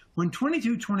is when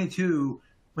 2222,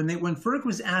 when FERC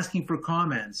was asking for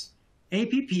comments,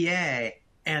 APPA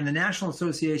and the National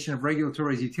Association of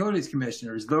Regulatory Utilities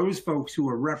Commissioners, those folks who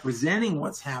are representing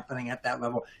what's happening at that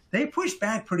level, they pushed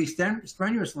back pretty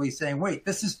strenuously, saying, wait,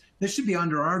 this should be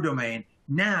under our domain.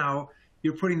 Now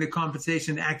you're putting the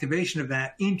compensation and activation of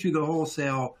that into the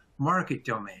wholesale market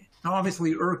domain. Now,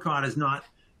 obviously, ERCOT is not,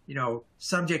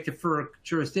 subject to FERC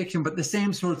jurisdiction, but the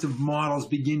same sorts of models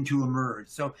begin to emerge.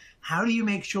 So how do you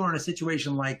make sure in a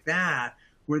situation like that,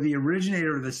 where the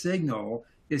originator of the signal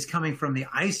is coming from the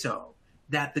ISO,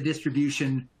 that the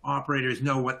distribution operators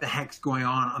know what the heck's going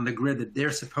on the grid that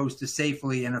they're supposed to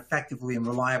safely and effectively and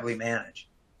reliably manage?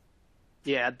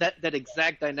 Yeah, that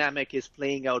exact dynamic is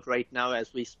playing out right now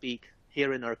as we speak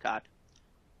here in ERCOT.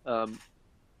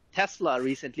 Tesla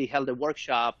recently held a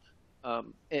workshop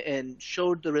and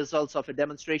showed the results of a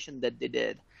demonstration that they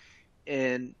did.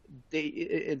 And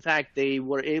in fact, they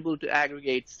were able to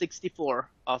aggregate 64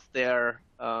 of their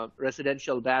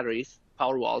residential batteries,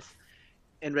 Powerwalls,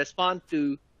 and respond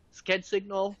to SCED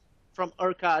signal from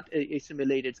ERCOT, a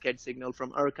simulated SCED signal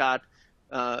from ERCOT,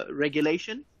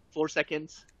 regulation, 4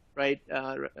 seconds, right?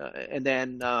 And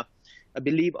then I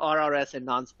believe RRS and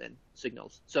non-spin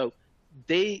signals. So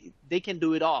they can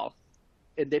do it all,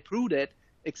 and they proved it,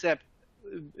 except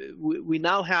we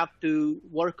now have to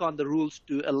work on the rules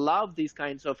to allow these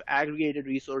kinds of aggregated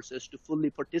resources to fully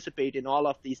participate in all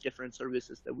of these different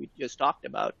services that we just talked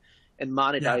about and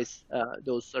monetize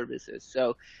those services.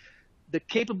 So the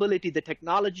capability, the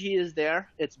technology is there.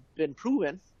 It's been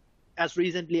proven as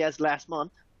recently as last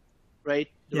month, right?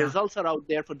 The results are out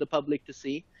there for the public to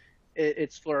see.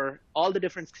 It's for all the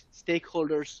different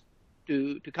stakeholders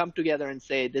to come together and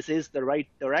say, this is the right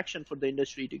direction for the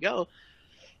industry to go.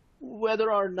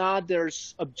 Whether or not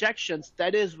there's objections,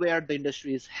 that is where the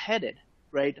industry is headed,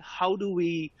 right? How do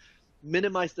we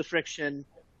minimize the friction,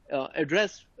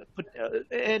 address,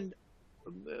 and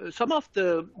some of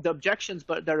the objections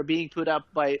that are being put up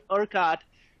by ERCOT,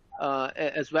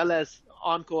 as well as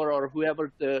Encore or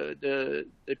whoever the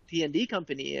T&D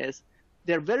company is,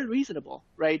 they're very reasonable,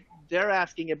 right? They're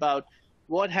asking about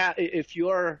if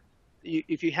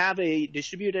you have a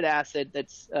distributed asset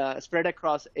that's spread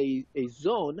across a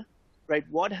zone, right?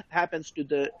 What happens to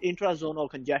the intrazonal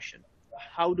congestion?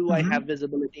 How do I have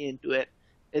visibility into it?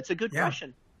 It's a good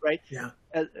question, right? Yeah.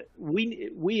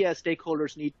 We as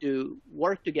stakeholders need to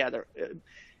work together.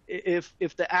 If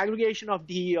the aggregation of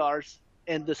DERs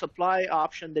and the supply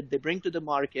option that they bring to the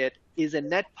market is a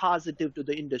net positive to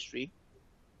the industry,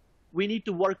 we need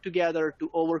to work together to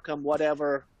overcome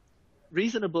whatever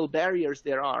reasonable barriers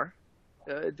there are.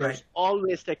 There's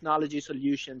always technology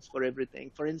solutions for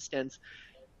everything. For instance,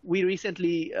 we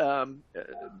recently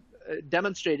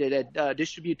demonstrated at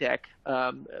DistribuTech,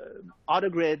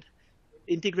 AutoGrid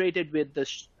integrated with the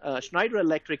Schneider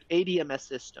Electric ADMS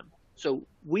system. So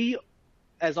we,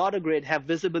 as AutoGrid, have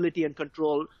visibility and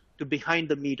control to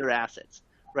behind-the-meter assets,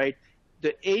 right?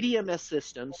 The ADMS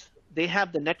systems, they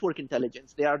have the network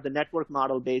intelligence. They are the network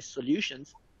model-based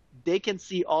solutions. They can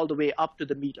see all the way up to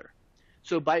the meter.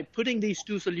 So by putting these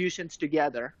two solutions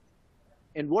together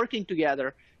and working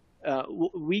together,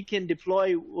 we can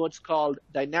deploy what's called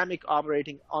dynamic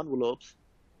operating envelopes,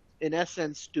 in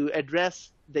essence, to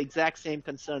address the exact same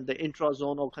concern, the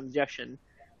intrazonal congestion,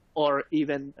 or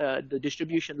even the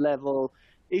distribution level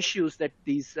issues that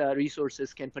these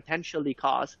resources can potentially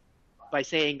cause, by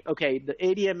saying, okay, the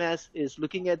ADMS is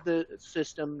looking at the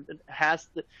system,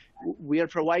 we are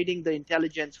providing the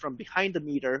intelligence from behind the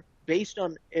meter based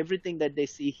on everything that they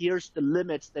see. Here's the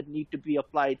limits that need to be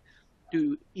applied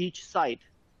to each site.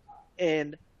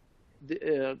 And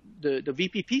the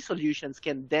VPP solutions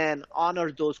can then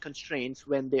honor those constraints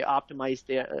when they optimize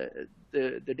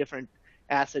the different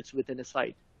assets within a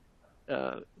site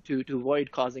to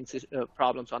avoid causing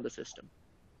problems on the system.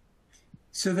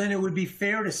 So then it would be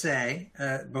fair to say,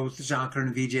 both Shankar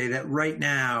and Vijay, that right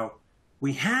now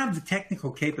we have the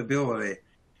technical capability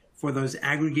for those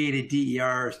aggregated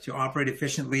DERs to operate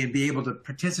efficiently and be able to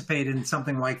participate in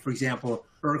something like, for example,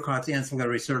 ERCOT's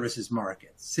ancillary services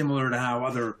market, similar to how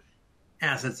other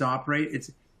assets operate.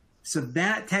 So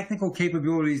that technical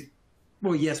capabilities,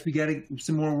 well, yes, we got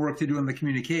some more work to do in the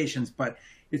communications, but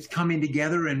it's coming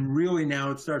together, and really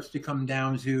now it starts to come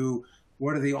down to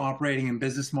what are the operating and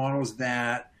business models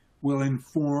that will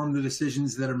inform the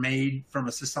decisions that are made from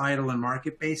a societal and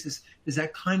market basis. Does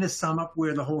that kind of sum up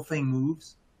where the whole thing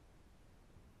moves?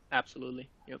 Absolutely.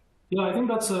 Yep. Yeah, I think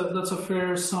that's a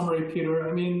fair summary, Peter.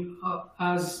 I mean,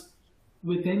 as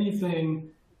with anything,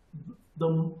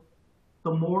 the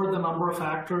more the number of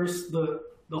factors, the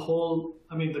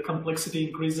complexity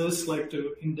increases, like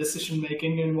in decision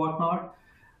making and whatnot.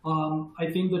 I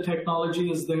think the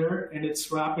technology is there and it's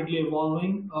rapidly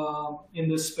evolving in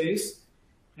this space,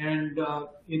 and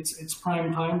it's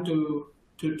prime time to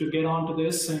get onto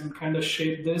this and kind of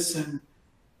shape this and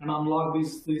unlock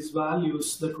these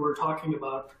values that we're talking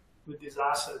about with these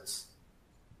assets.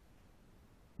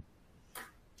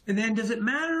 And then does it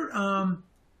matter?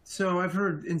 So I've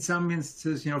heard in some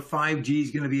instances, 5G is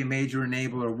going to be a major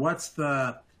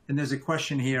enabler. And there's a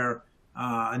question here,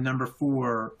 number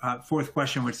fourth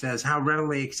question, which says, how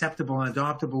readily acceptable and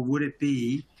adoptable would it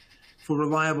be for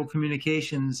reliable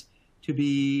communications to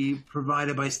be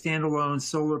provided by standalone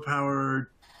solar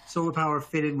power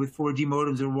fitted with 4G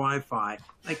modems or Wi-Fi?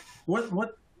 Like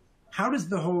how does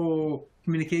the whole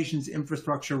communications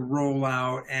infrastructure roll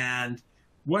out, and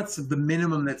what's the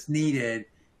minimum that's needed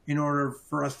in order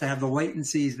for us to have the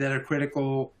latencies that are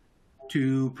critical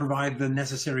to provide the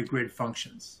necessary grid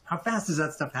functions? How fast does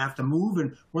that stuff have to move,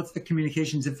 and what's the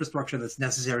communications infrastructure that's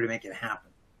necessary to make it happen?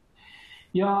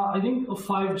 Yeah, I think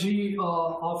 5G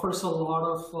offers a lot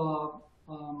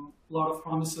of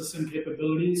promises and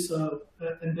capabilities,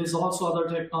 and there's also other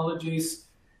technologies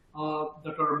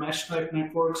that are mesh-type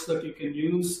networks that you can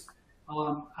use,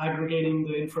 aggregating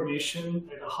the information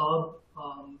at a hub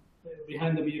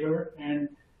behind the meter and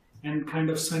kind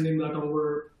of sending that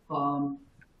over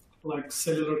like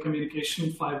cellular communication,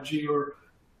 5G or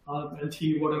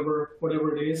LTE,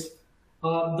 whatever it is. The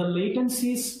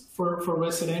latencies for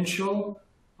residential,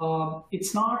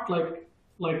 it's not like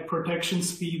protection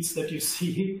speeds that you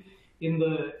see in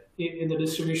the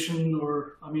distribution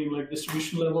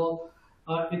distribution level.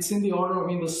 It's in the order.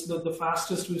 The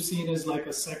fastest we've seen is like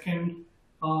a second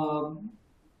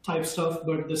type stuff,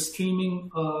 but the streaming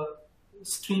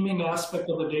aspect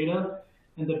of the data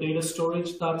and the data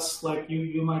storage, that's like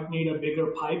you might need a bigger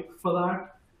pipe for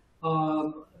that,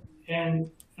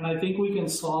 and I think we can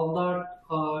solve that.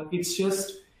 It's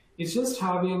just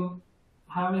having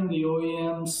the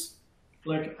OEMs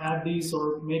like add these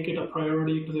or make it a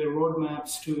priority to their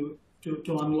roadmaps to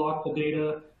unlock the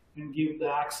data and give the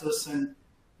access and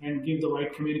give the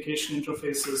right communication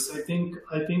interfaces. I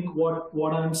think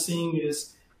what I'm seeing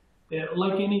is,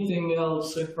 like anything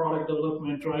else in product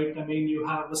development, right? I mean, you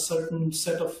have a certain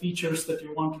set of features that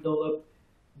you want to develop.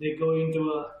 They go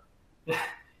into a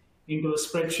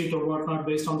spreadsheet or whatnot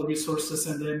based on the resources,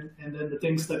 and then the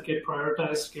things that get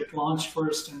prioritized get launched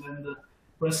first, and then the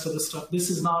rest of the stuff. This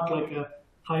is not like a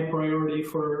high priority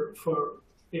for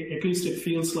at least it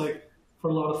feels like for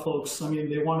a lot of folks. I mean,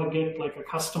 they want to get like a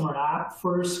customer app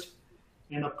first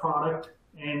and a product,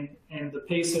 and the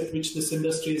pace at which this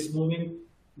industry is moving,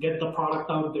 get the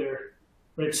product out there,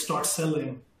 right? Start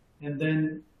selling, and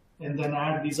then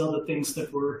add these other things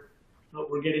that we're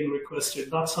getting requested.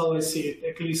 That's how I see it,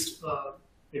 at least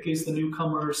the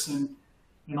newcomers and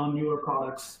on newer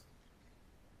products.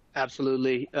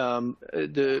 Absolutely. The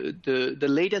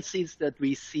latencies that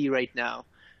we see right now,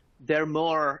 they're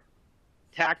more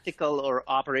tactical or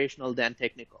operational than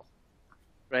technical,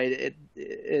 right?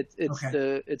 It's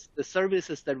the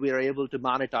services that we are able to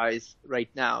monetize right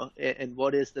now, and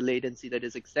what is the latency that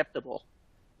is acceptable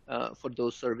for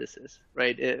those services,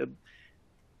 right?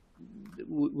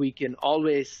 We can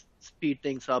always speed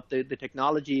things up. The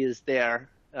technology is there.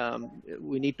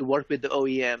 We need to work with the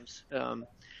OEMs,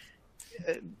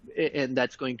 and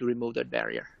that's going to remove that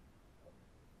barrier.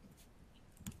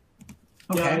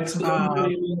 Okay. Yeah,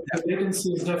 the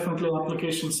latency is definitely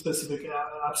application specific.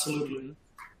 Absolutely.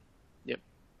 Yep.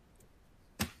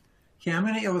 Okay, I'm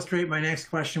going to illustrate my next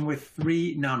question with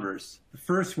three numbers. The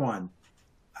first one,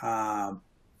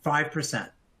 5%.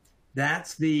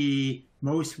 That's the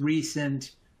most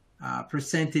recent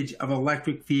percentage of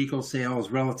electric vehicle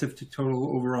sales relative to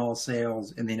total overall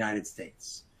sales in the United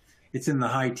States. It's in the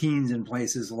high teens in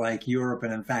places like Europe,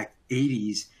 and in fact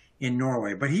 80s in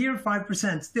Norway. But here,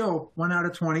 5%, still 1 out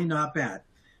of 20, not bad.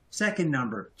 Second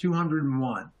number,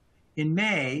 201. In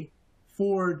May,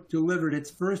 Ford delivered its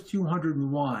first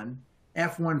 201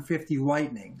 F-150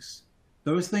 Lightnings.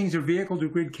 Those things are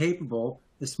vehicle-to-grid capable.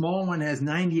 The small one has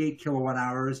 98 kilowatt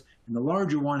hours, and the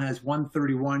larger one has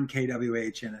 131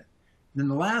 kWh in it. And then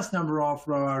the last number I'll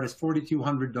throw out is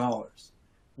 $4,200.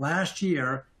 Last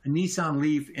year, a Nissan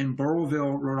Leaf in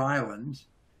Burrillville, Rhode Island,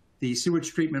 the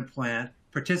sewage treatment plant,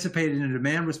 participated in a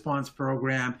demand response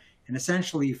program and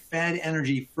essentially fed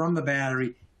energy from the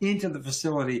battery into the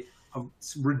facility, of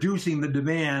reducing the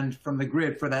demand from the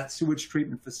grid for that sewage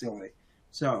treatment facility.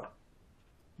 So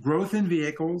growth in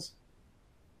vehicles,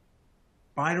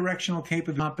 bidirectional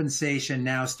capability, compensation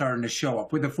now starting to show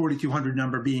up, with the 4,200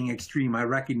 number being extreme, I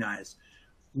recognize.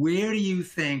 Where do you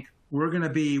think we're going to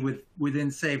be within,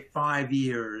 say, 5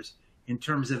 years in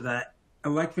terms of that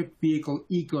electric vehicle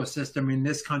ecosystem in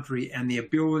this country and the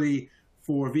ability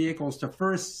for vehicles to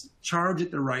first charge at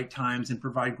the right times and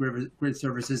provide grid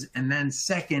services, and then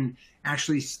second,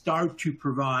 actually start to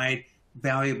provide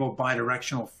valuable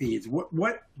bidirectional feeds?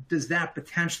 What does that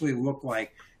potentially look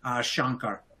like,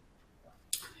 Shankar?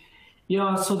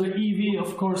 Yeah, so the EV,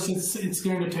 of course, it's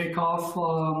going to take off.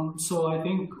 So I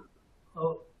think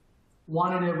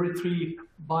 1 in every 3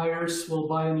 buyers will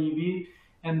buy an EV.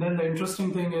 And then the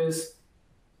interesting thing is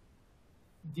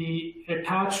the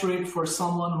attach rate for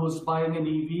someone who's buying an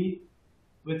EV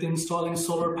with installing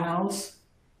solar panels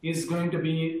is going to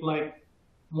be like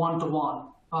 1-to-1.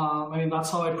 I mean,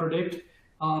 that's how I predict,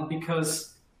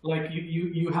 because like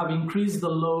you have increased the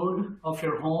load of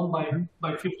your home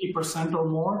by 50% or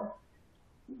more.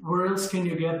 Where else can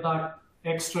you get that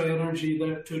extra energy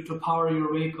there to power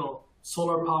your vehicle?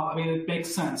 Solar power, I mean, it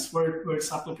makes sense where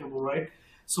it's applicable, right?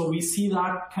 So we see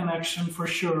that connection for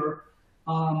sure.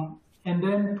 And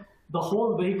then the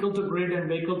whole vehicle to grid and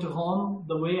vehicle to home,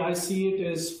 the way I see it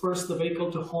is first the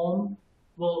vehicle to home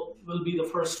will be the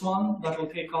first one that will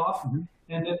take off. Mm-hmm.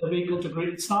 And then the vehicle to grid,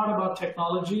 it's not about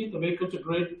technology. The vehicle to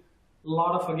grid, a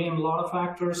lot of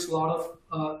factors, a lot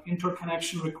of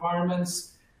interconnection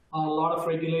requirements, a lot of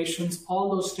regulations, all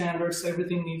those standards,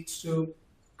 everything needs to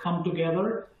come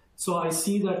together. So I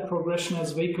see that progression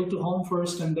as vehicle to home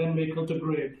first and then vehicle to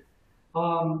grid.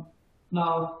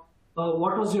 Now,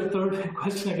 what was your third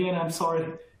question again? I'm sorry.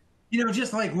 You know,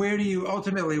 just like where do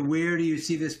you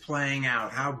see this playing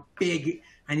out? How big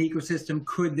an ecosystem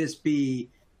could this be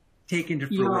taken to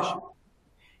fruition?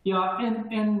 Yeah,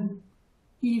 and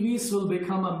EVs will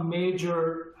become a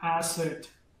major asset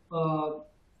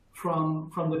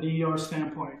from the DER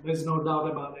standpoint. There's no doubt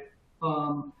about it.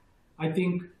 I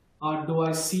think, do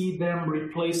I see them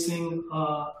replacing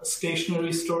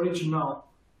stationary storage? No.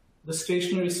 The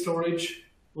stationary storage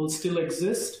will still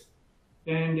exist,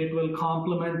 and it will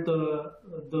complement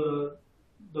the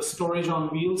storage on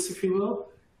wheels, if you will.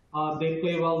 They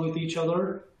play well with each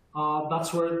other.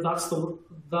 That's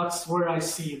where I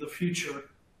see the future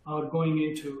going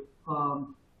into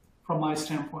from my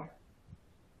standpoint.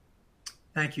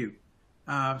 Thank you.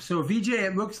 So Vijay,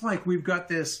 it looks like we've got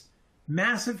this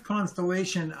massive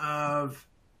constellation of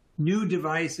new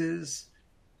devices,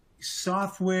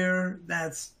 software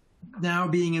that's now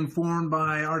being informed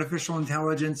by artificial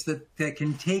intelligence that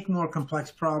can take more complex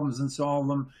problems and solve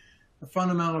them, the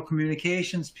fundamental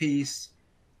communications piece,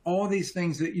 all these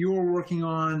things that you're working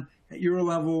on at your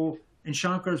level and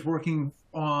Shankar's working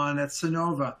on at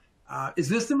Sonova. Is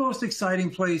this the most exciting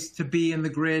place to be in the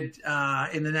grid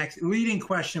in the next, leading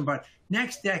question, but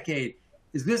next decade,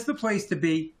 is this the place to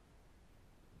be?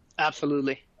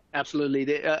 Absolutely.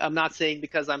 Absolutely. I'm not saying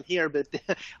because I'm here, but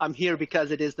I'm here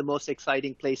because it is the most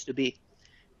exciting place to be,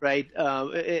 right?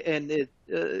 And it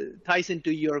ties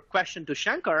into your question to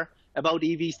Shankar about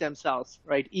EVs themselves,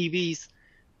 right? EVs,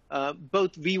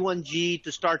 both V1G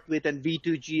to start with and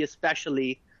V2G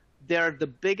especially, they're the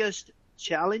biggest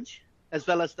challenge as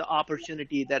well as the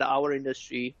opportunity that our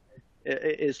industry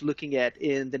is looking at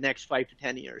in the next 5 to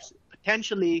 10 years.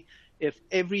 Potentially, if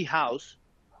every house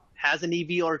has an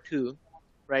EV or two,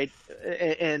 right,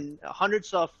 and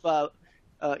hundreds of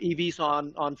EVs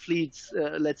on fleets,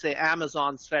 let's say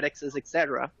Amazon's, FedEx's,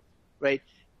 etc., right?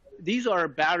 These are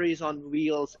batteries on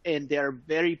wheels, and they're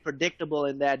very predictable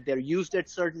in that they're used at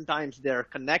certain times, they're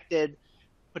connected.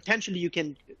 Potentially, you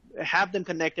can have them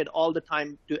connected all the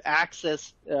time to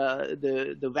access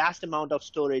the vast amount of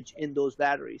storage in those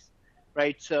batteries,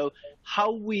 right? So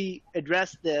how we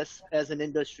address this as an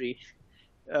industry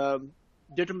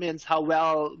determines how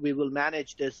well we will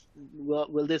manage this.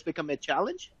 Will this become a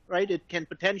challenge, right? It can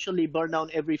potentially burn down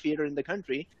every feeder in the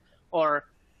country, or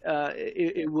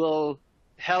it will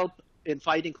help in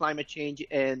fighting climate change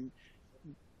and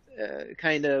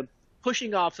kind of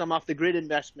pushing off some of the grid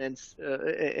investments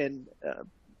and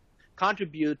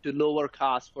contribute to lower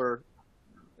costs for,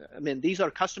 I mean, these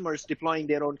are customers deploying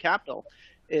their own capital.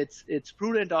 It's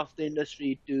prudent of the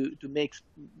industry to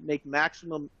make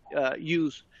maximum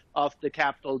use of the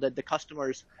capital that the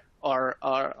customers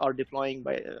are deploying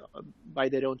by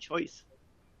their own choice.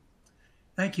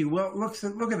 Thank you. Well,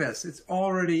 look at this. It's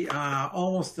already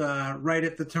almost right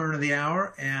at the turn of the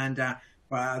hour, and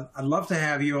Well, I'd love to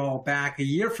have you all back a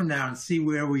year from now and see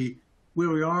where we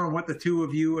are and what the two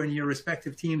of you and your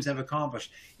respective teams have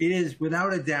accomplished. It is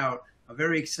without a doubt a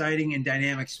very exciting and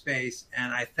dynamic space,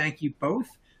 and I thank you both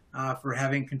for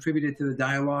having contributed to the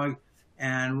dialogue.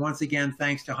 And once again,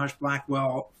 thanks to Hush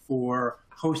Blackwell for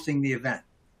hosting the event.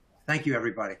 Thank you,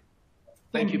 everybody.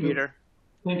 Thank you, Peter.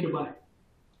 Thank you. Bye.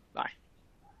 Bye.